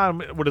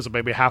of, what is it,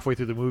 maybe halfway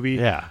through the movie,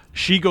 Yeah.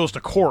 she goes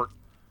to court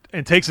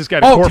and takes this guy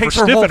to court takes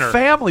for her stiffing whole her.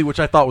 family, which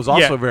I thought was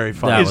also Yeah. very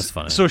funny. That was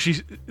funny. So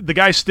the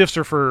guy stiffs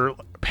her for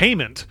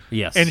payment.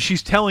 Yes. And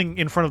she's telling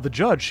in front of the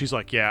judge, she's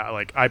like,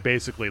 yeah, I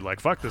basically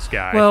fuck this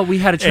guy. Well, we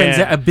had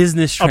And a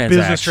business transaction.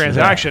 A business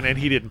transaction, and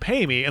he didn't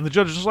pay me, and the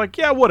judge is just like,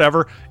 yeah,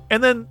 whatever.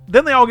 And then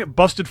they all get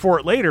busted for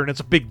it later, and it's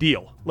a big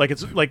deal.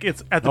 It's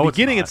at the No, it's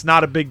beginning, not. it's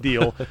not a big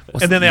deal,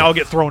 and then they all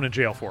get thrown in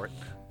jail for it.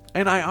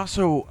 And I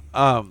also,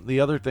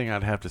 the other thing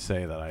I'd have to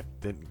say that I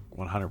didn't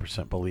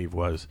 100% believe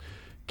was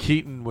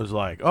Keaton was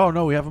like, oh,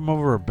 no, we have him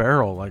over a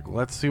barrel.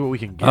 Let's see what we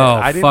can get. Oh,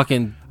 I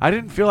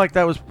didn't feel like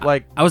that was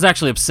I was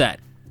actually upset.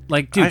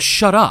 Like, dude,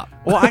 shut up.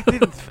 Well, I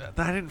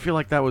didn't feel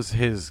like that was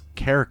his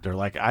character.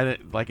 Like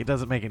it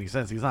doesn't make any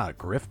sense. He's not a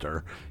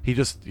grifter. He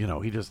just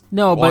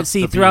No, but wants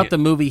see, to be- throughout the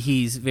movie,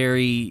 he's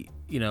very,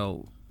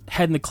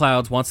 head in the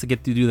clouds, wants to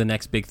get to do the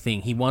next big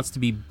thing. He wants to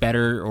be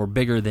better or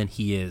bigger than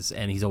he is,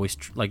 and he's always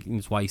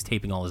that's why he's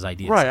taping all his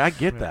ideas. Right, I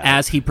get that.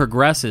 As he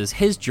progresses,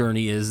 his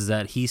journey is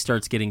that he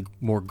starts getting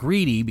more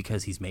greedy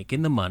because he's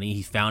making the money.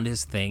 He found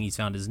his thing. He's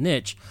found his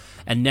niche,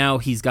 and now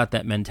he's got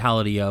that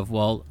mentality of,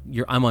 well,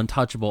 I'm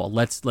untouchable.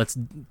 Let's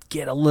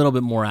get a little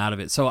bit more out of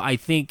it. So I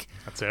think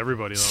That's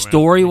everybody, though, man.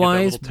 story You get that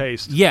wise, little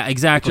taste. yeah,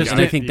 exactly. Just And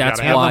I didn't- think you that's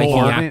gotta have why the he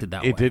whole of acted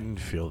that way. It didn't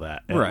feel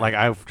that. And, Right. Like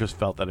I just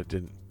felt that it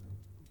didn't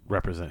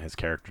represent his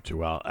character too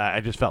well. I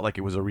just felt like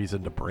it was a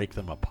reason to break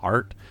them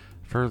apart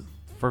for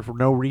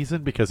no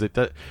reason, because it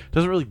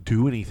doesn't really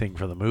do anything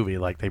for the movie.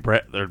 Like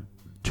they're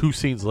 2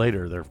 scenes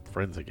later, they're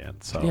friends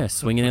again. So Yeah,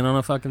 swinging in on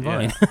a fucking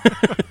vine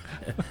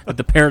at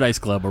the Paradise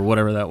Club or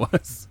whatever that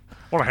was.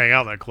 I want to hang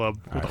out in that club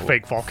with a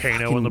fake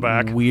volcano in the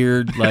back.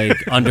 Weird,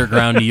 like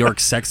underground New York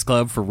sex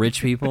club for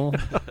rich people,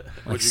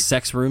 like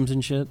sex rooms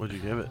and shit. What'd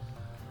you give it?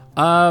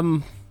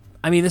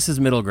 I mean, this is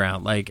middle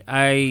ground. Like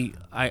I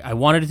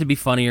wanted it to be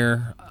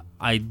funnier.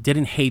 I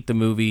didn't hate the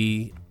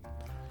movie.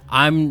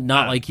 I'm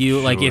not like you.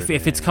 Like if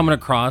it's coming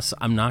across,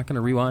 I'm not going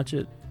to rewatch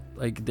it.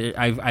 Like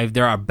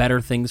there are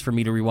better things for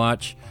me to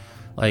rewatch.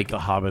 Like The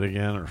Hobbit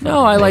again? Or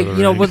no, I like Lord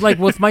of the Rings?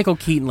 with Michael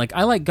Keaton. Like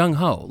I like Gung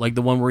Ho, like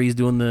the one where he's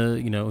doing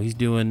he's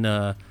doing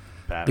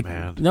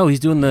Batman. no,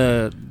 he's doing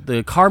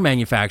the car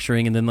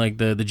manufacturing, and then like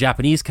the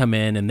Japanese come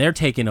in and they're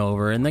taking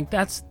over, and like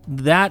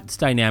that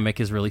dynamic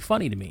is really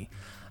funny to me.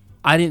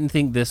 I didn't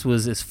think this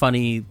was as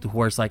funny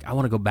where it's like I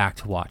want to go back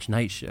to watch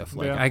Night Shift.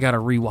 Like I got to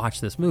rewatch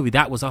this movie.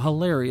 That was a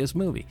hilarious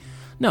movie.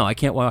 No, I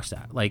can't watch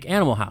that. Like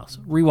Animal House,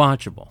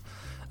 rewatchable.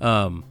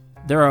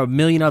 There are a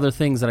million other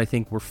things that I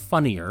think were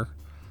funnier,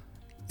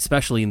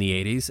 especially in the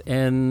 80s,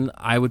 and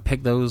I would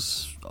pick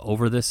those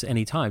over this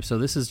anytime. So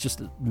this is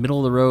just middle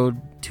of the road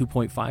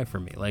 2.5 for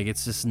me. Like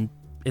it's just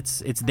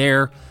it's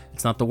there.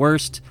 It's not the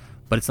worst,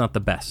 but it's not the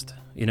best.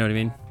 You know what I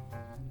mean?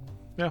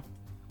 Yeah.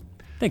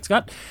 Thanks,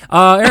 Scott.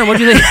 Aaron, what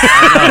do you think?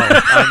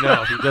 I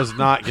know. He does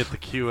not get the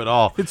cue at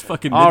all. It's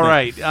fucking all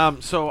midnight.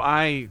 right. So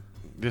I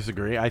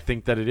disagree. I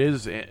think that it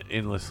is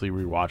endlessly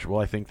rewatchable.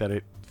 I think that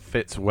it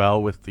fits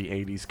well with the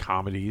 80s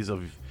comedies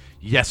of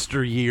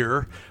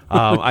yesteryear.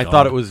 I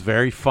thought it was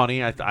very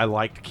funny. I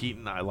liked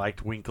Keaton. I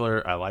liked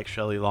Winkler. I liked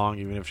Shelley Long,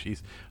 even if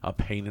she's a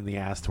pain in the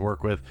ass to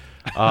work with.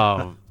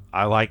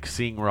 I like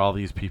seeing where all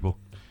these people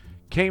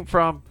came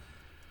from.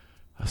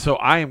 So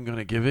I am going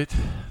to give it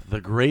the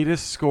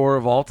greatest score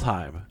of all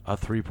time, a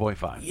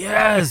 3.5.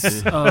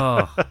 Yes.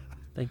 Oh,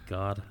 thank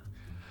God.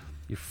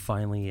 You're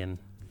finally in.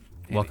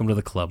 Welcome to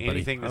the club, buddy.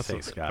 Anything to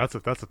say, Scott?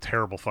 That's a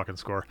terrible fucking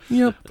score.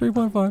 Yep,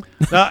 3.5.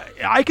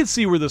 I could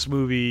see where this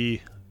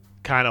movie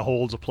kind of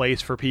holds a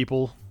place for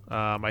people.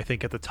 I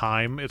think at the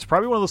time, it's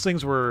probably one of those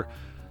things where,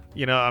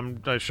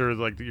 I'm not sure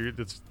like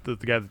it's the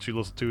guy that you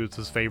listen to, it's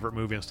his favorite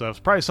movie and stuff. It's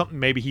probably something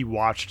maybe he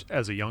watched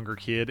as a younger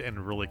kid and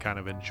really kind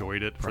of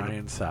enjoyed it.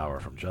 Brian Sauer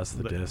from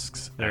Just the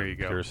Discs. There you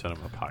go. Pure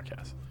Cinema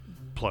Podcast.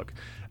 Plug.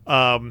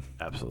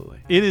 Absolutely.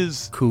 It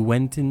is.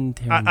 Quentin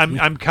Tarantino.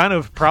 I'm kind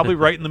of probably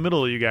right in the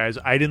middle of you guys.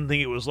 I didn't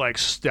think it was like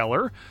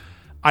stellar.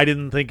 I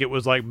didn't think it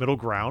was like middle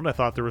ground. I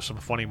thought there were some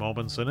funny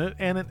moments in it,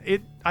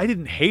 and I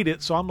didn't hate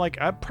it. So I'm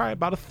probably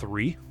about a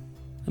 3.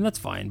 And that's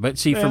fine. But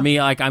see, for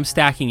me, like I'm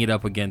stacking it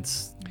up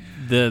against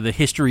the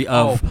history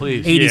of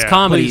please. 80s Yeah.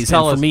 comedies. Please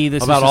tell and us for me,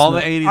 this about is all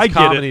just the 80s I get it.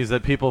 comedies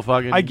that people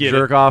fucking I get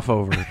jerk it. off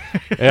over.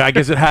 Yeah, I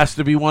guess it has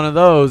to be one of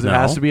those. It No.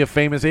 has to be a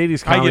famous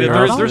 80s I comedy. get it.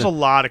 or else There's a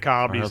lot of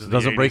comedies. it in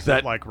doesn't the break 80s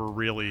that- like were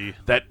really.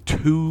 that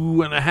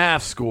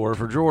 2.5 score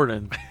for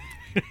Jordan.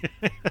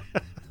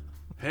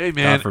 Hey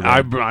man, God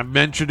I forbid.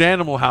 mentioned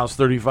Animal House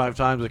 35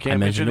 times. I can't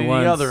mention mentioned any it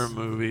once. other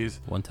movies.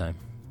 one time.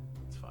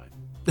 It's fine.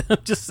 I'm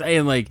just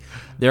saying, like,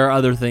 there are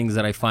other things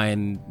that I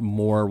find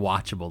more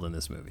watchable than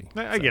this movie.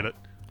 I get it,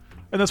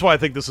 and that's why I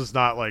think this is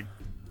not like.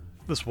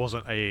 This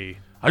wasn't a.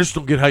 I just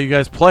don't get how you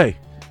guys play.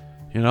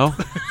 You know,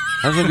 I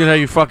just don't get how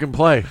you fucking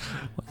play.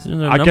 What's in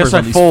their I numbers guess on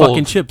I these fold.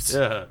 fucking chips?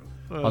 Yeah.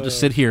 I'll just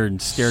sit here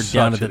and stare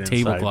down at Such the an inside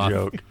tablecloth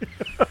joke.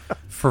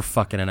 for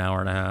fucking an hour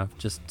and a half,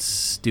 just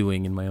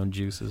stewing in my own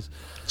juices.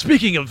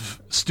 Speaking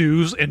of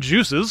stews and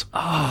juices,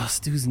 Oh,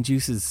 stews and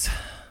juices.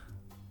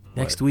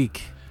 Next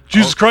week.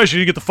 Jesus Christ, you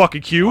didn't get the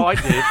fucking cue. Oh, I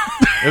did.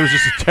 It was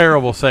just a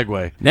terrible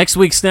segue. Next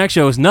week's snack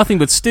show is nothing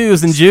but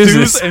stews and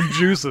juices. Stews and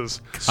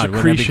juices. God, wouldn't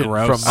that be Secretion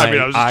gross? from I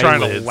mean, I was just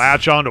trying to eyelids.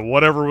 latch on to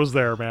whatever was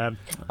there, man.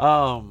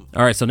 All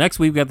right, so next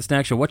week we got the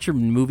snack show. What's your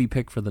movie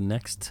pick for the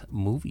next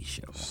movie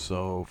show?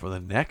 So for the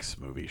next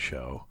movie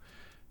show,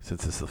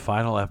 since it's the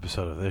final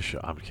episode of this show,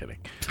 I'm kidding.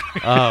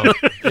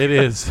 It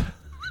is.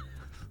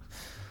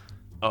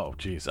 Oh,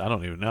 geez, I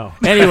don't even know.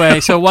 Anyway,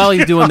 so while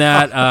he's doing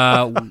that,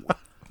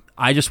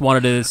 I just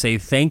wanted to say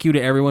thank you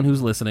to everyone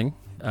who's listening.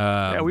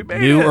 We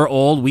made new it. or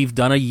old, we've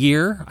done a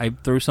year. I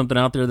threw something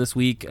out there this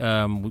week.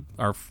 Our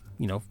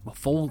a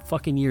full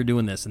fucking year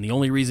doing this, and the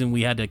only reason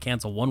we had to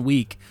cancel 1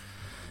 week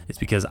it's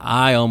because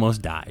I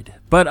almost died.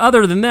 But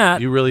other than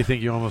that, You really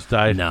think you almost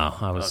died? no,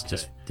 I was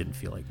just didn't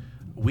feel like.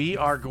 We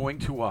are going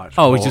to watch.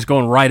 Oh, he's Cole. just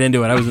going right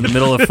into it. I was in the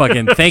middle of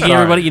fucking thanking Sorry.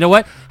 everybody. You know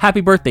what?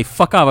 Happy birthday.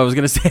 Fuck off. I was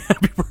going to say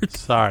happy birthday.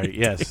 Sorry.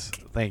 Yes.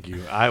 Thank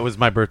you. It was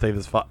my birthday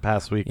this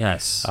past week.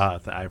 Yes.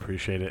 I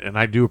appreciate it. And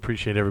I do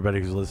appreciate everybody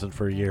who's listened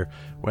for a year,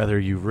 whether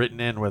you've written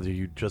in, whether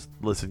you just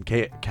listen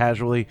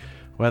casually,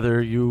 whether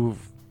you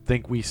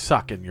think we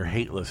suck and you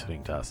hate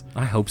listening to us.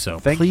 I hope so.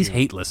 Thank Please you.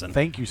 hate listen.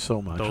 Thank you so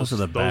much. Those are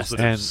the best. that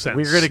have And sent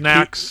we're gonna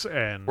snacks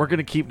and We're going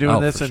to keep doing Oh,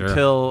 this for sure.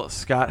 until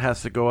Scott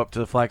has to go up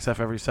to Flagstaff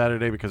every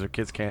Saturday because her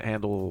kids can't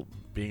handle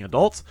being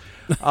adults.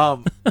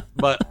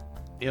 But,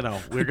 we're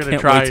going to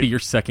Can't try. wait till your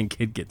second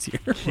kid gets here.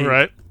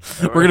 right.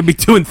 We're going to be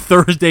doing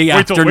Thursday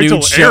Wait till afternoon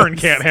Aaron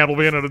shows. can't handle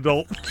being an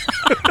adult.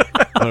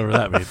 Whatever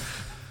that means.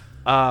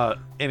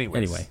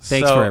 Anyway,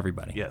 thanks for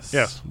everybody. Yes.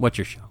 Yes. What's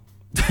your show?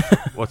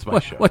 What's my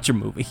show? What's your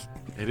movie?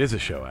 It is a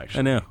show, actually.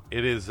 I know.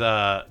 It is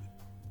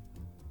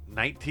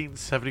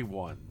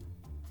 1971,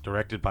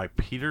 directed by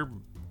Peter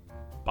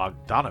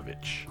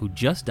Bogdanovich. Who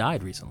just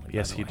died recently. by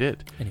Yes, the he way.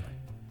 did. Anyway.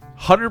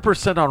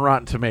 100% on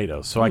Rotten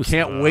Tomatoes, so I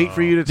can't wait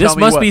for you to tell This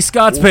me must what- be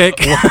Scott's pick.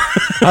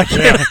 I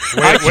can't.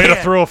 Way to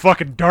throw a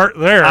fucking dart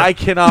there. I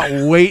cannot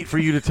wait for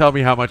you to tell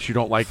me how much you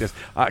don't like this,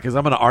 because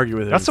I'm going to argue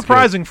with it. That's It's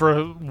surprising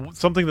for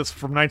something that's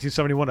from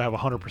 1971 to have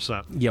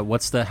 100%.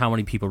 Yeah, how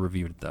many people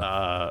reviewed it,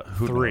 though? good.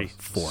 Who 3. knows?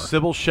 4.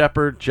 Sybil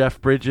Shepherd, Jeff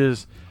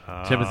Bridges,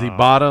 Timothy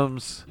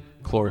Bottoms,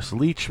 Cloris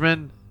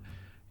Leachman.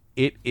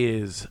 It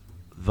is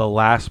The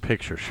Last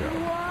Picture Show.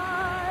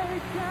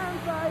 Why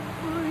can't I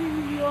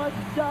free your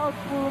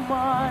doubtful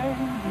mind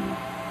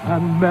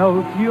and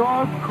melt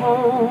your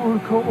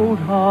cold, cold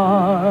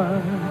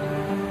heart?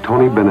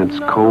 Tony Bennett's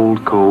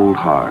Cold, Cold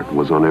Heart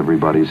was on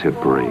everybody's hit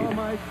parade.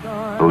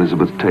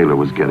 Elizabeth Taylor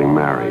was getting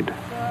married.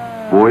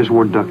 Boys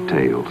wore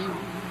ducktails.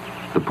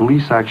 The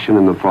police action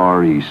in the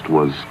Far East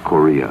was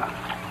Korea.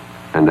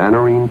 And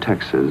Anarene,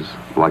 Texas,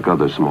 like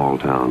other small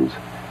towns,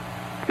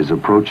 is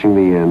approaching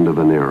the end of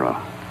an era.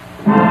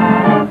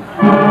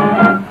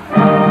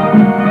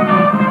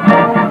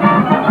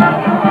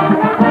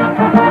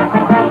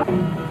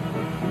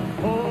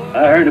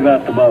 I heard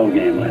about the ball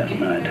game last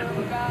night.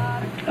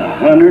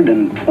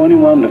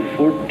 121 to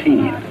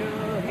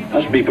 14.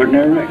 Must be pretty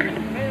near a record.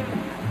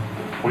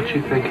 What do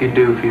you think he'd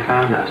do if he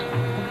found us?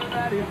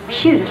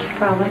 Shoot us,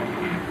 probably.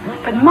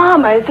 But,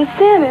 Mama, it's a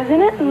sin,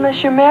 isn't it?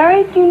 Unless you're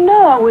married, you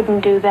know I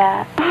wouldn't do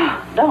that.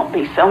 Don't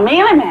be so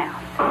mealy mouthed.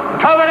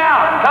 Cover it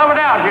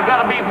out. You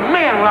gotta be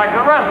men like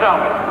the rest of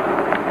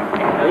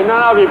them. Ain't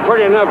none of you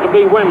pretty enough to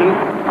be women.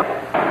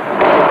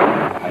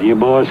 Now, you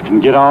boys can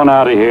get on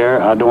out of here.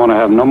 I don't want to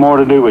have no more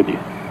to do with you.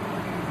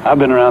 I've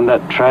been around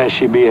that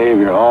trashy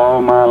behavior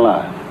all my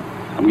life.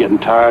 I'm getting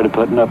tired of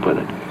putting up with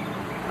it.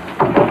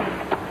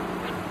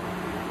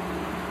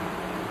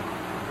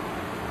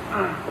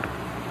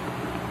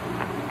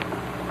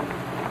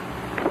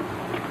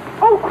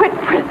 Oh, quit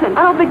prison.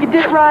 I don't think you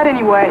did it right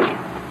anyway.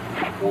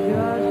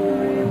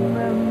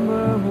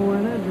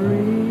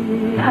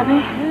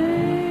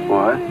 Honey?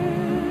 What?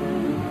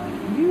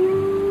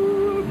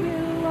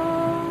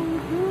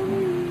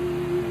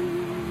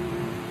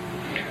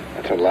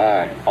 That's a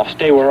lie. I'll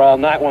stay with her all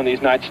night one of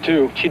these nights,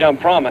 too. She done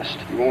promised.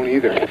 You won't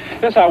either.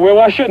 Yes, I will.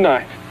 Why shouldn't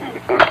I?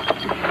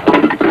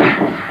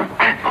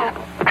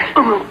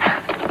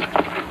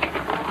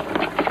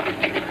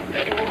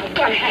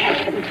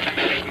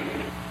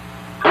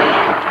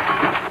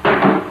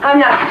 I'm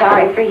not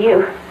sorry for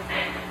you.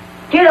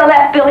 You'd have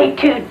left Billy,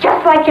 too,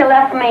 just like you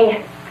left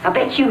me. I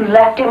bet you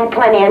left him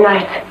plenty of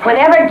nights.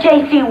 Whenever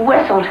J.C.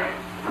 whistled.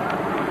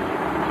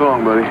 So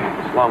long, buddy.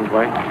 It's a long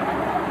way.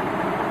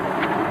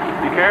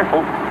 Be careful.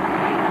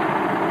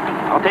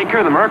 I'll take care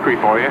of the mercury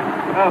for you.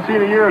 I'll see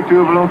you in a year or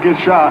two if I don't get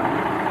shot.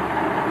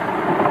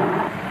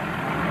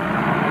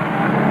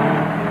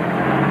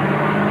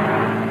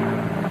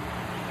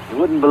 You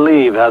wouldn't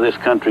believe how this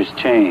country's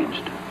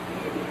changed.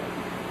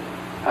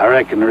 I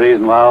reckon the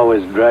reason why I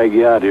always drag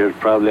you out here is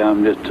probably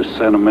I'm just as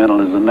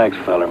sentimental as the next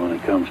fella when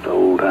it comes to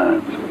old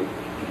times.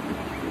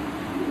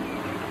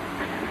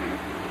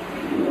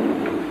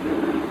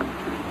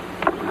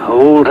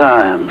 Old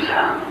times.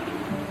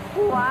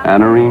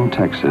 Anarene,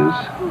 Texas,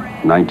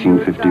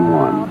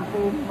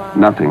 1951.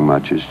 Nothing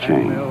much has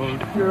changed.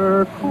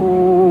 Your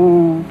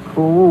cold,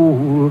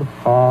 cold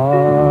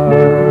heart.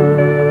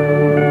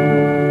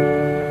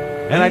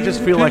 And I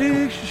just feel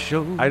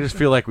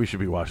like we should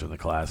be watching the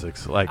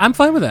classics. Like I'm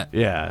fine with that.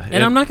 yeah,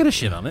 And I'm not going to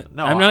shit on it.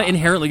 No, I'm not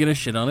inherently going to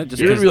shit on it.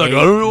 Just You're gonna be like,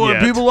 I don't know why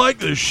Yet. people like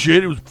this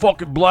shit. It was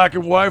fucking black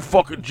and white.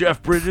 Fucking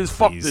Jeff Bridges.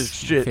 Fuck Please. this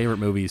shit. Favorite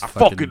movies. I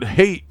fucking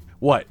hate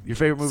what your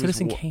favorite movie.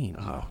 Citizen Kane.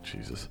 Oh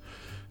Jesus.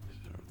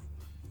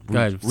 Go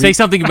ahead. Say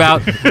something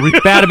about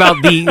bad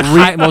about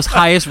the most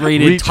highest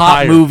rated Reach top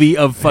higher. movie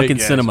of Hey, fucking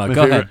guys, cinema. my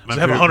Go favorite- ahead. my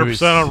Does it have favorite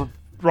 100% on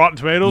Rotten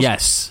Tomatoes?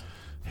 Yes.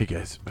 Hey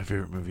guys, my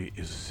favorite movie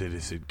is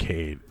Citizen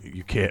Kane.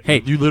 You can't.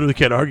 Hey. You literally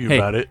can't argue Hey,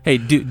 about it. hey,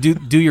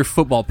 do your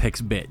football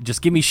picks bit.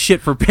 Just give me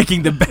shit for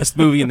picking the best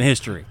movie in the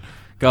history.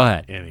 Go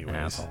ahead. Anyways,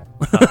 Asshole.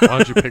 why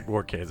don't you pick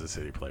more Kansas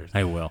City players?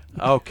 I will.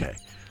 Okay.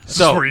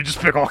 This is where you just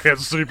pick all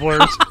Kansas City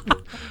players.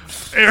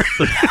 Aaron,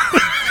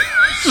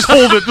 just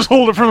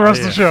hold it for the rest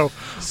of the show.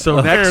 So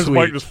next Aaron's week,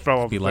 mic just fell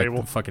off Be the like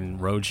table. the fucking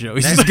road show.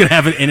 He's just gonna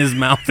have it in his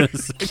mouth in a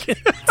second.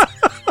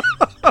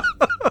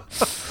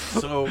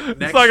 so It's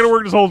not gonna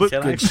work. Just hold it.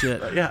 Good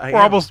shit. Yeah,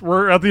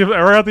 We're at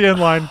the end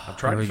line. I'm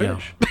trying to There we go.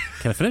 finish.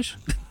 Can I finish?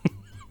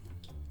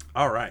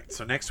 All right.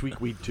 So next week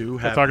we do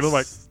have. talking to the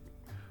mic.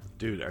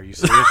 Dude, are you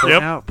serious right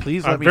Yep. now?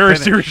 Please I'm let me very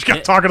finish. serious. You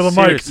got talking to the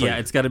mic. Seriously. Yeah,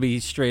 it's got to be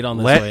straight on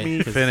this Let way.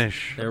 me 'cause-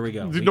 finish. There we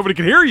go. Dude, nobody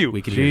can hear you.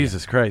 We can hear you.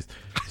 Jesus Christ.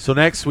 So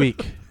next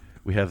week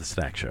we have the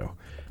snack show.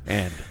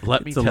 And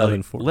let me It's tell you,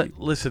 11:40.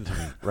 listen to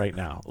me right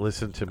now.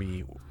 Listen to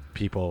me,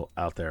 people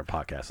out there in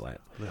podcast land.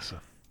 Listen.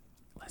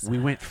 We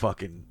went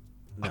fucking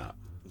no,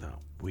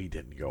 we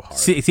didn't go hard.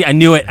 See, I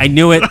knew it.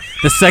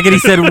 The second he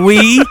said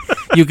 "we,"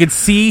 you could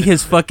see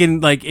his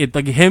fucking like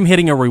him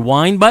hitting a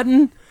rewind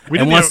button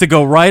and wants to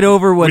go right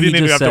over what We he didn't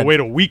even just have said. to wait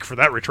a week for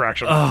that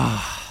retraction.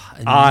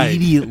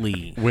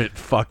 Immediately. Went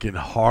fucking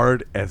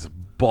hard as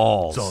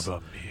balls. It's all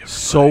about me,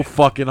 so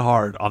fucking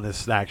hard on this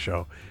snack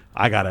show.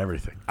 I got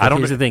everything. I don't.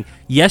 Here's the thing.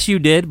 Yes, you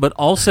did, but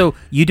also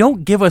you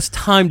don't give us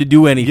time to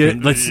do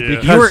anything.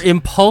 Yeah. You're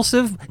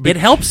impulsive. It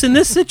helps in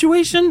this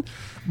situation,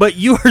 but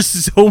you are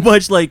so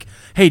much like,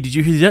 hey, did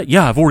you hear that?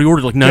 Yeah, I've already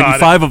ordered like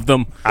 95 of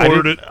them. I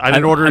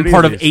didn't order I'm any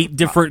part of of these. 8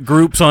 different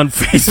groups on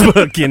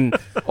Facebook, and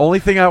Only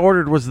thing I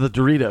ordered was the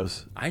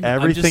Doritos.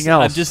 Everything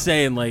else. I'm just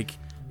saying, like,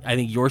 I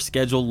think your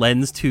schedule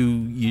lends to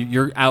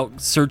you're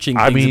out searching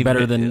things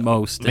better than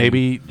most.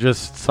 Maybe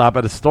just stop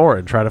at a store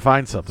and try to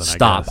find something.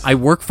 Stop. I guess. I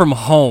work from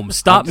home.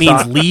 Stop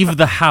means leave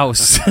the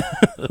house.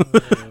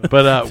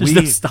 But There's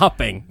no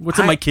stopping. What's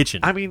in my kitchen?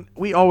 I mean,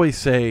 we always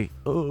say,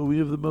 "Oh, we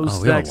have the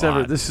most we have a snacks ever."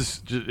 lot. This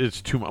is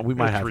it's too much. We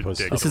might have to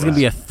post. This is going to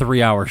be a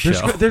 3-hour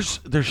show.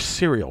 There's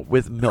cereal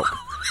with milk,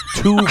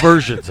 2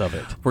 versions of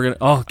it. We're gonna.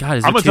 Oh God,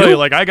 is I'm it gonna 2? tell you,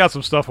 like, I got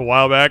some stuff a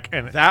while back,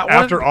 and That one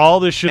after all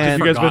this shit that and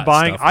you guys been forgot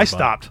buying, stuff I we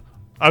stopped.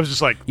 I was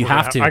just like, You we're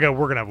gonna have to.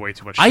 We're gonna have way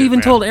too much. I shit, even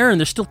man. told Aaron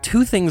there's still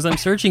 2 things I'm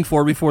searching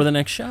for before the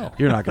next show.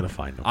 You're not gonna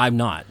find them. I'm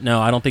not.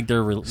 No, I don't think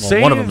they're. One of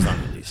them's not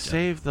released. Yet.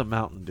 Save the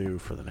Mountain Dew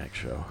for the next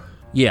show.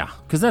 Yeah,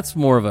 because that's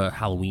more of a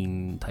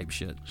Halloween type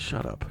shit.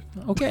 Shut up.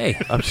 Okay.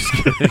 I'm just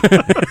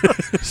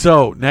kidding.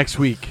 So next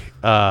week,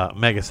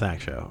 mega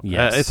snack show.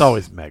 Yes. It's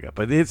always mega,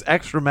 but it's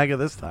extra mega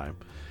this time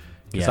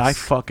because I Yes.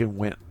 fucking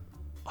went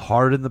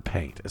hard in the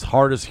paint, as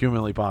hard as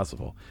humanly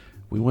possible.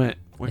 We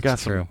got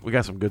true.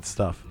 some good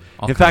stuff.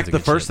 All In kinds fact, of the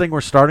good first shit. thing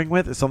we're starting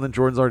with is something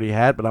Jordan's already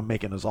had, but I'm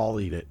making us all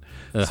eat it.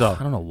 Ugh, So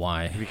I don't know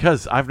why.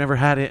 because I've never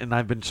had it and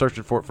I've been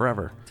searching for it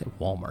forever. It's at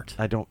Walmart.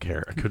 I don't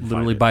care. I couldn't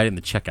Literally find buy it in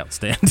the checkout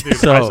stand. Dude,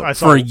 So, I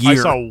saw, for a year. I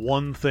saw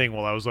one thing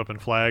while I was up in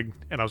Flag,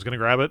 and I was gonna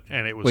grab it,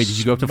 and it was Wait, did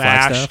you go up to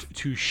smashed Flagstaff?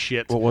 to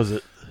shit. What was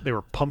it? They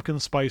were pumpkin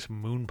spice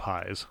moon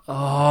pies.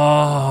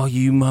 Oh,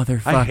 you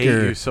motherfucker! I hate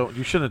you. So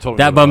you shouldn't have told me.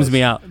 That what it bums was.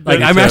 me out. Like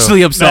Me I'm too.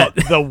 actually upset.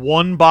 No, the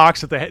one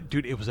box that they had,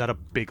 dude, it was at a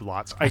Big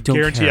Lots. I don't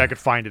guarantee care. I could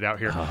find it out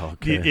here. Oh,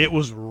 okay. It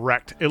was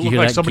wrecked. It looked hear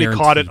like that? somebody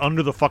caught it Guaranteed.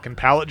 under the fucking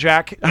pallet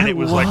jack, and I it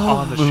was like love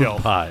on the moon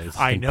shelf. pies.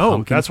 I And know.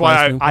 pumpkin That's spice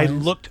why moon I pies?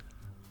 looked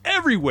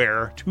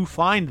everywhere to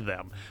find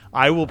them.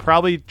 I will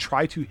probably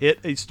try to hit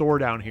a store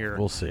down here.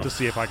 We'll see. To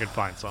see if I can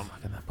find some.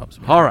 That bums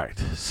me out. All right.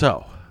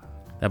 So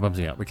That bums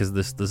me out because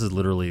this is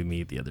literally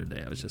me the other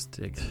day. I was just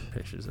taking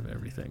pictures of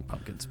everything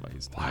pumpkin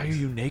spice. Why are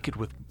you naked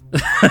with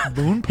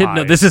moon pies?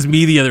 No, this is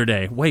me the other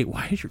day. Wait,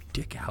 why is your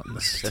dick out in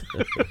the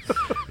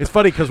it's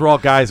funny because we're all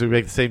guys. We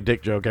make the same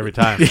dick joke every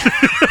time.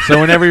 So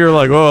whenever you're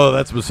like, "Oh,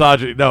 that's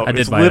misogyny," no, I it's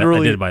did buy that. I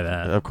literally. did buy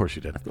that. Of course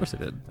you did. Of course I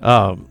did.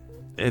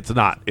 It's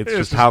not. It's It's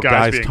just just how guys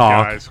guys being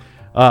talk. guys.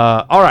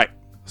 All right.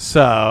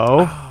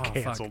 So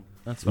Canceled.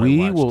 That's what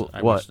We I watched. will-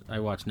 what? I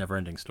watched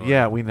Neverending Story.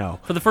 yeah, we know.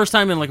 For the first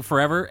time in like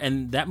forever,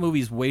 and that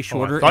movie's way Oh,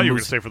 shorter. I thought and you were going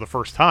moves- to say for the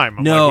first time.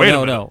 I'm No, like, wait a no,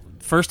 minute. no.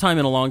 First time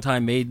in a long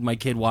time. Made my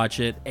kid watch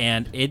it,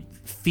 and it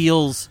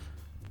feels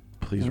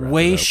Please wrap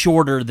way it up.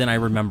 shorter than I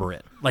remember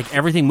it. Like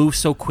everything moves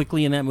so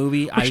quickly in that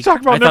movie. We should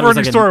talk about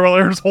Neverending Story while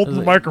Aaron's holding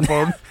the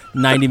microphone.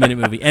 90-minute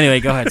movie. Anyway,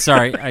 go ahead.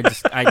 Sorry,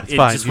 it's It's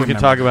fine. You can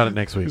talk about it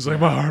next week. He's like,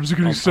 my arms are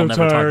getting I'll so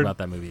never talk tired. about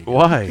that movie again.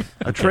 Why?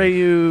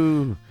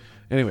 Atreyu.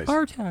 Anyways.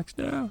 Artax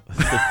now.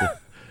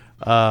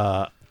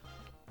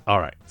 All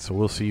right. So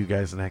we'll see you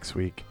guys next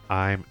week.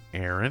 I'm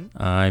Aaron.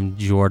 I'm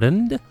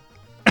Jordan.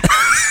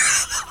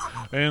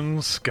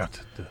 And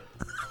Scott.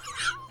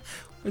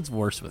 It's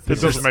worse with It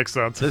this. doesn't make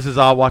sense. This is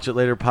I'll Watch It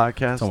Later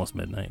podcast. It's almost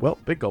midnight. Well,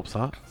 big gulps,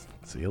 huh?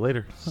 See you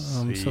later.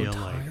 I'm See so you later.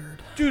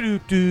 tired. Do do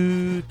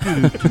do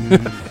do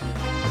do.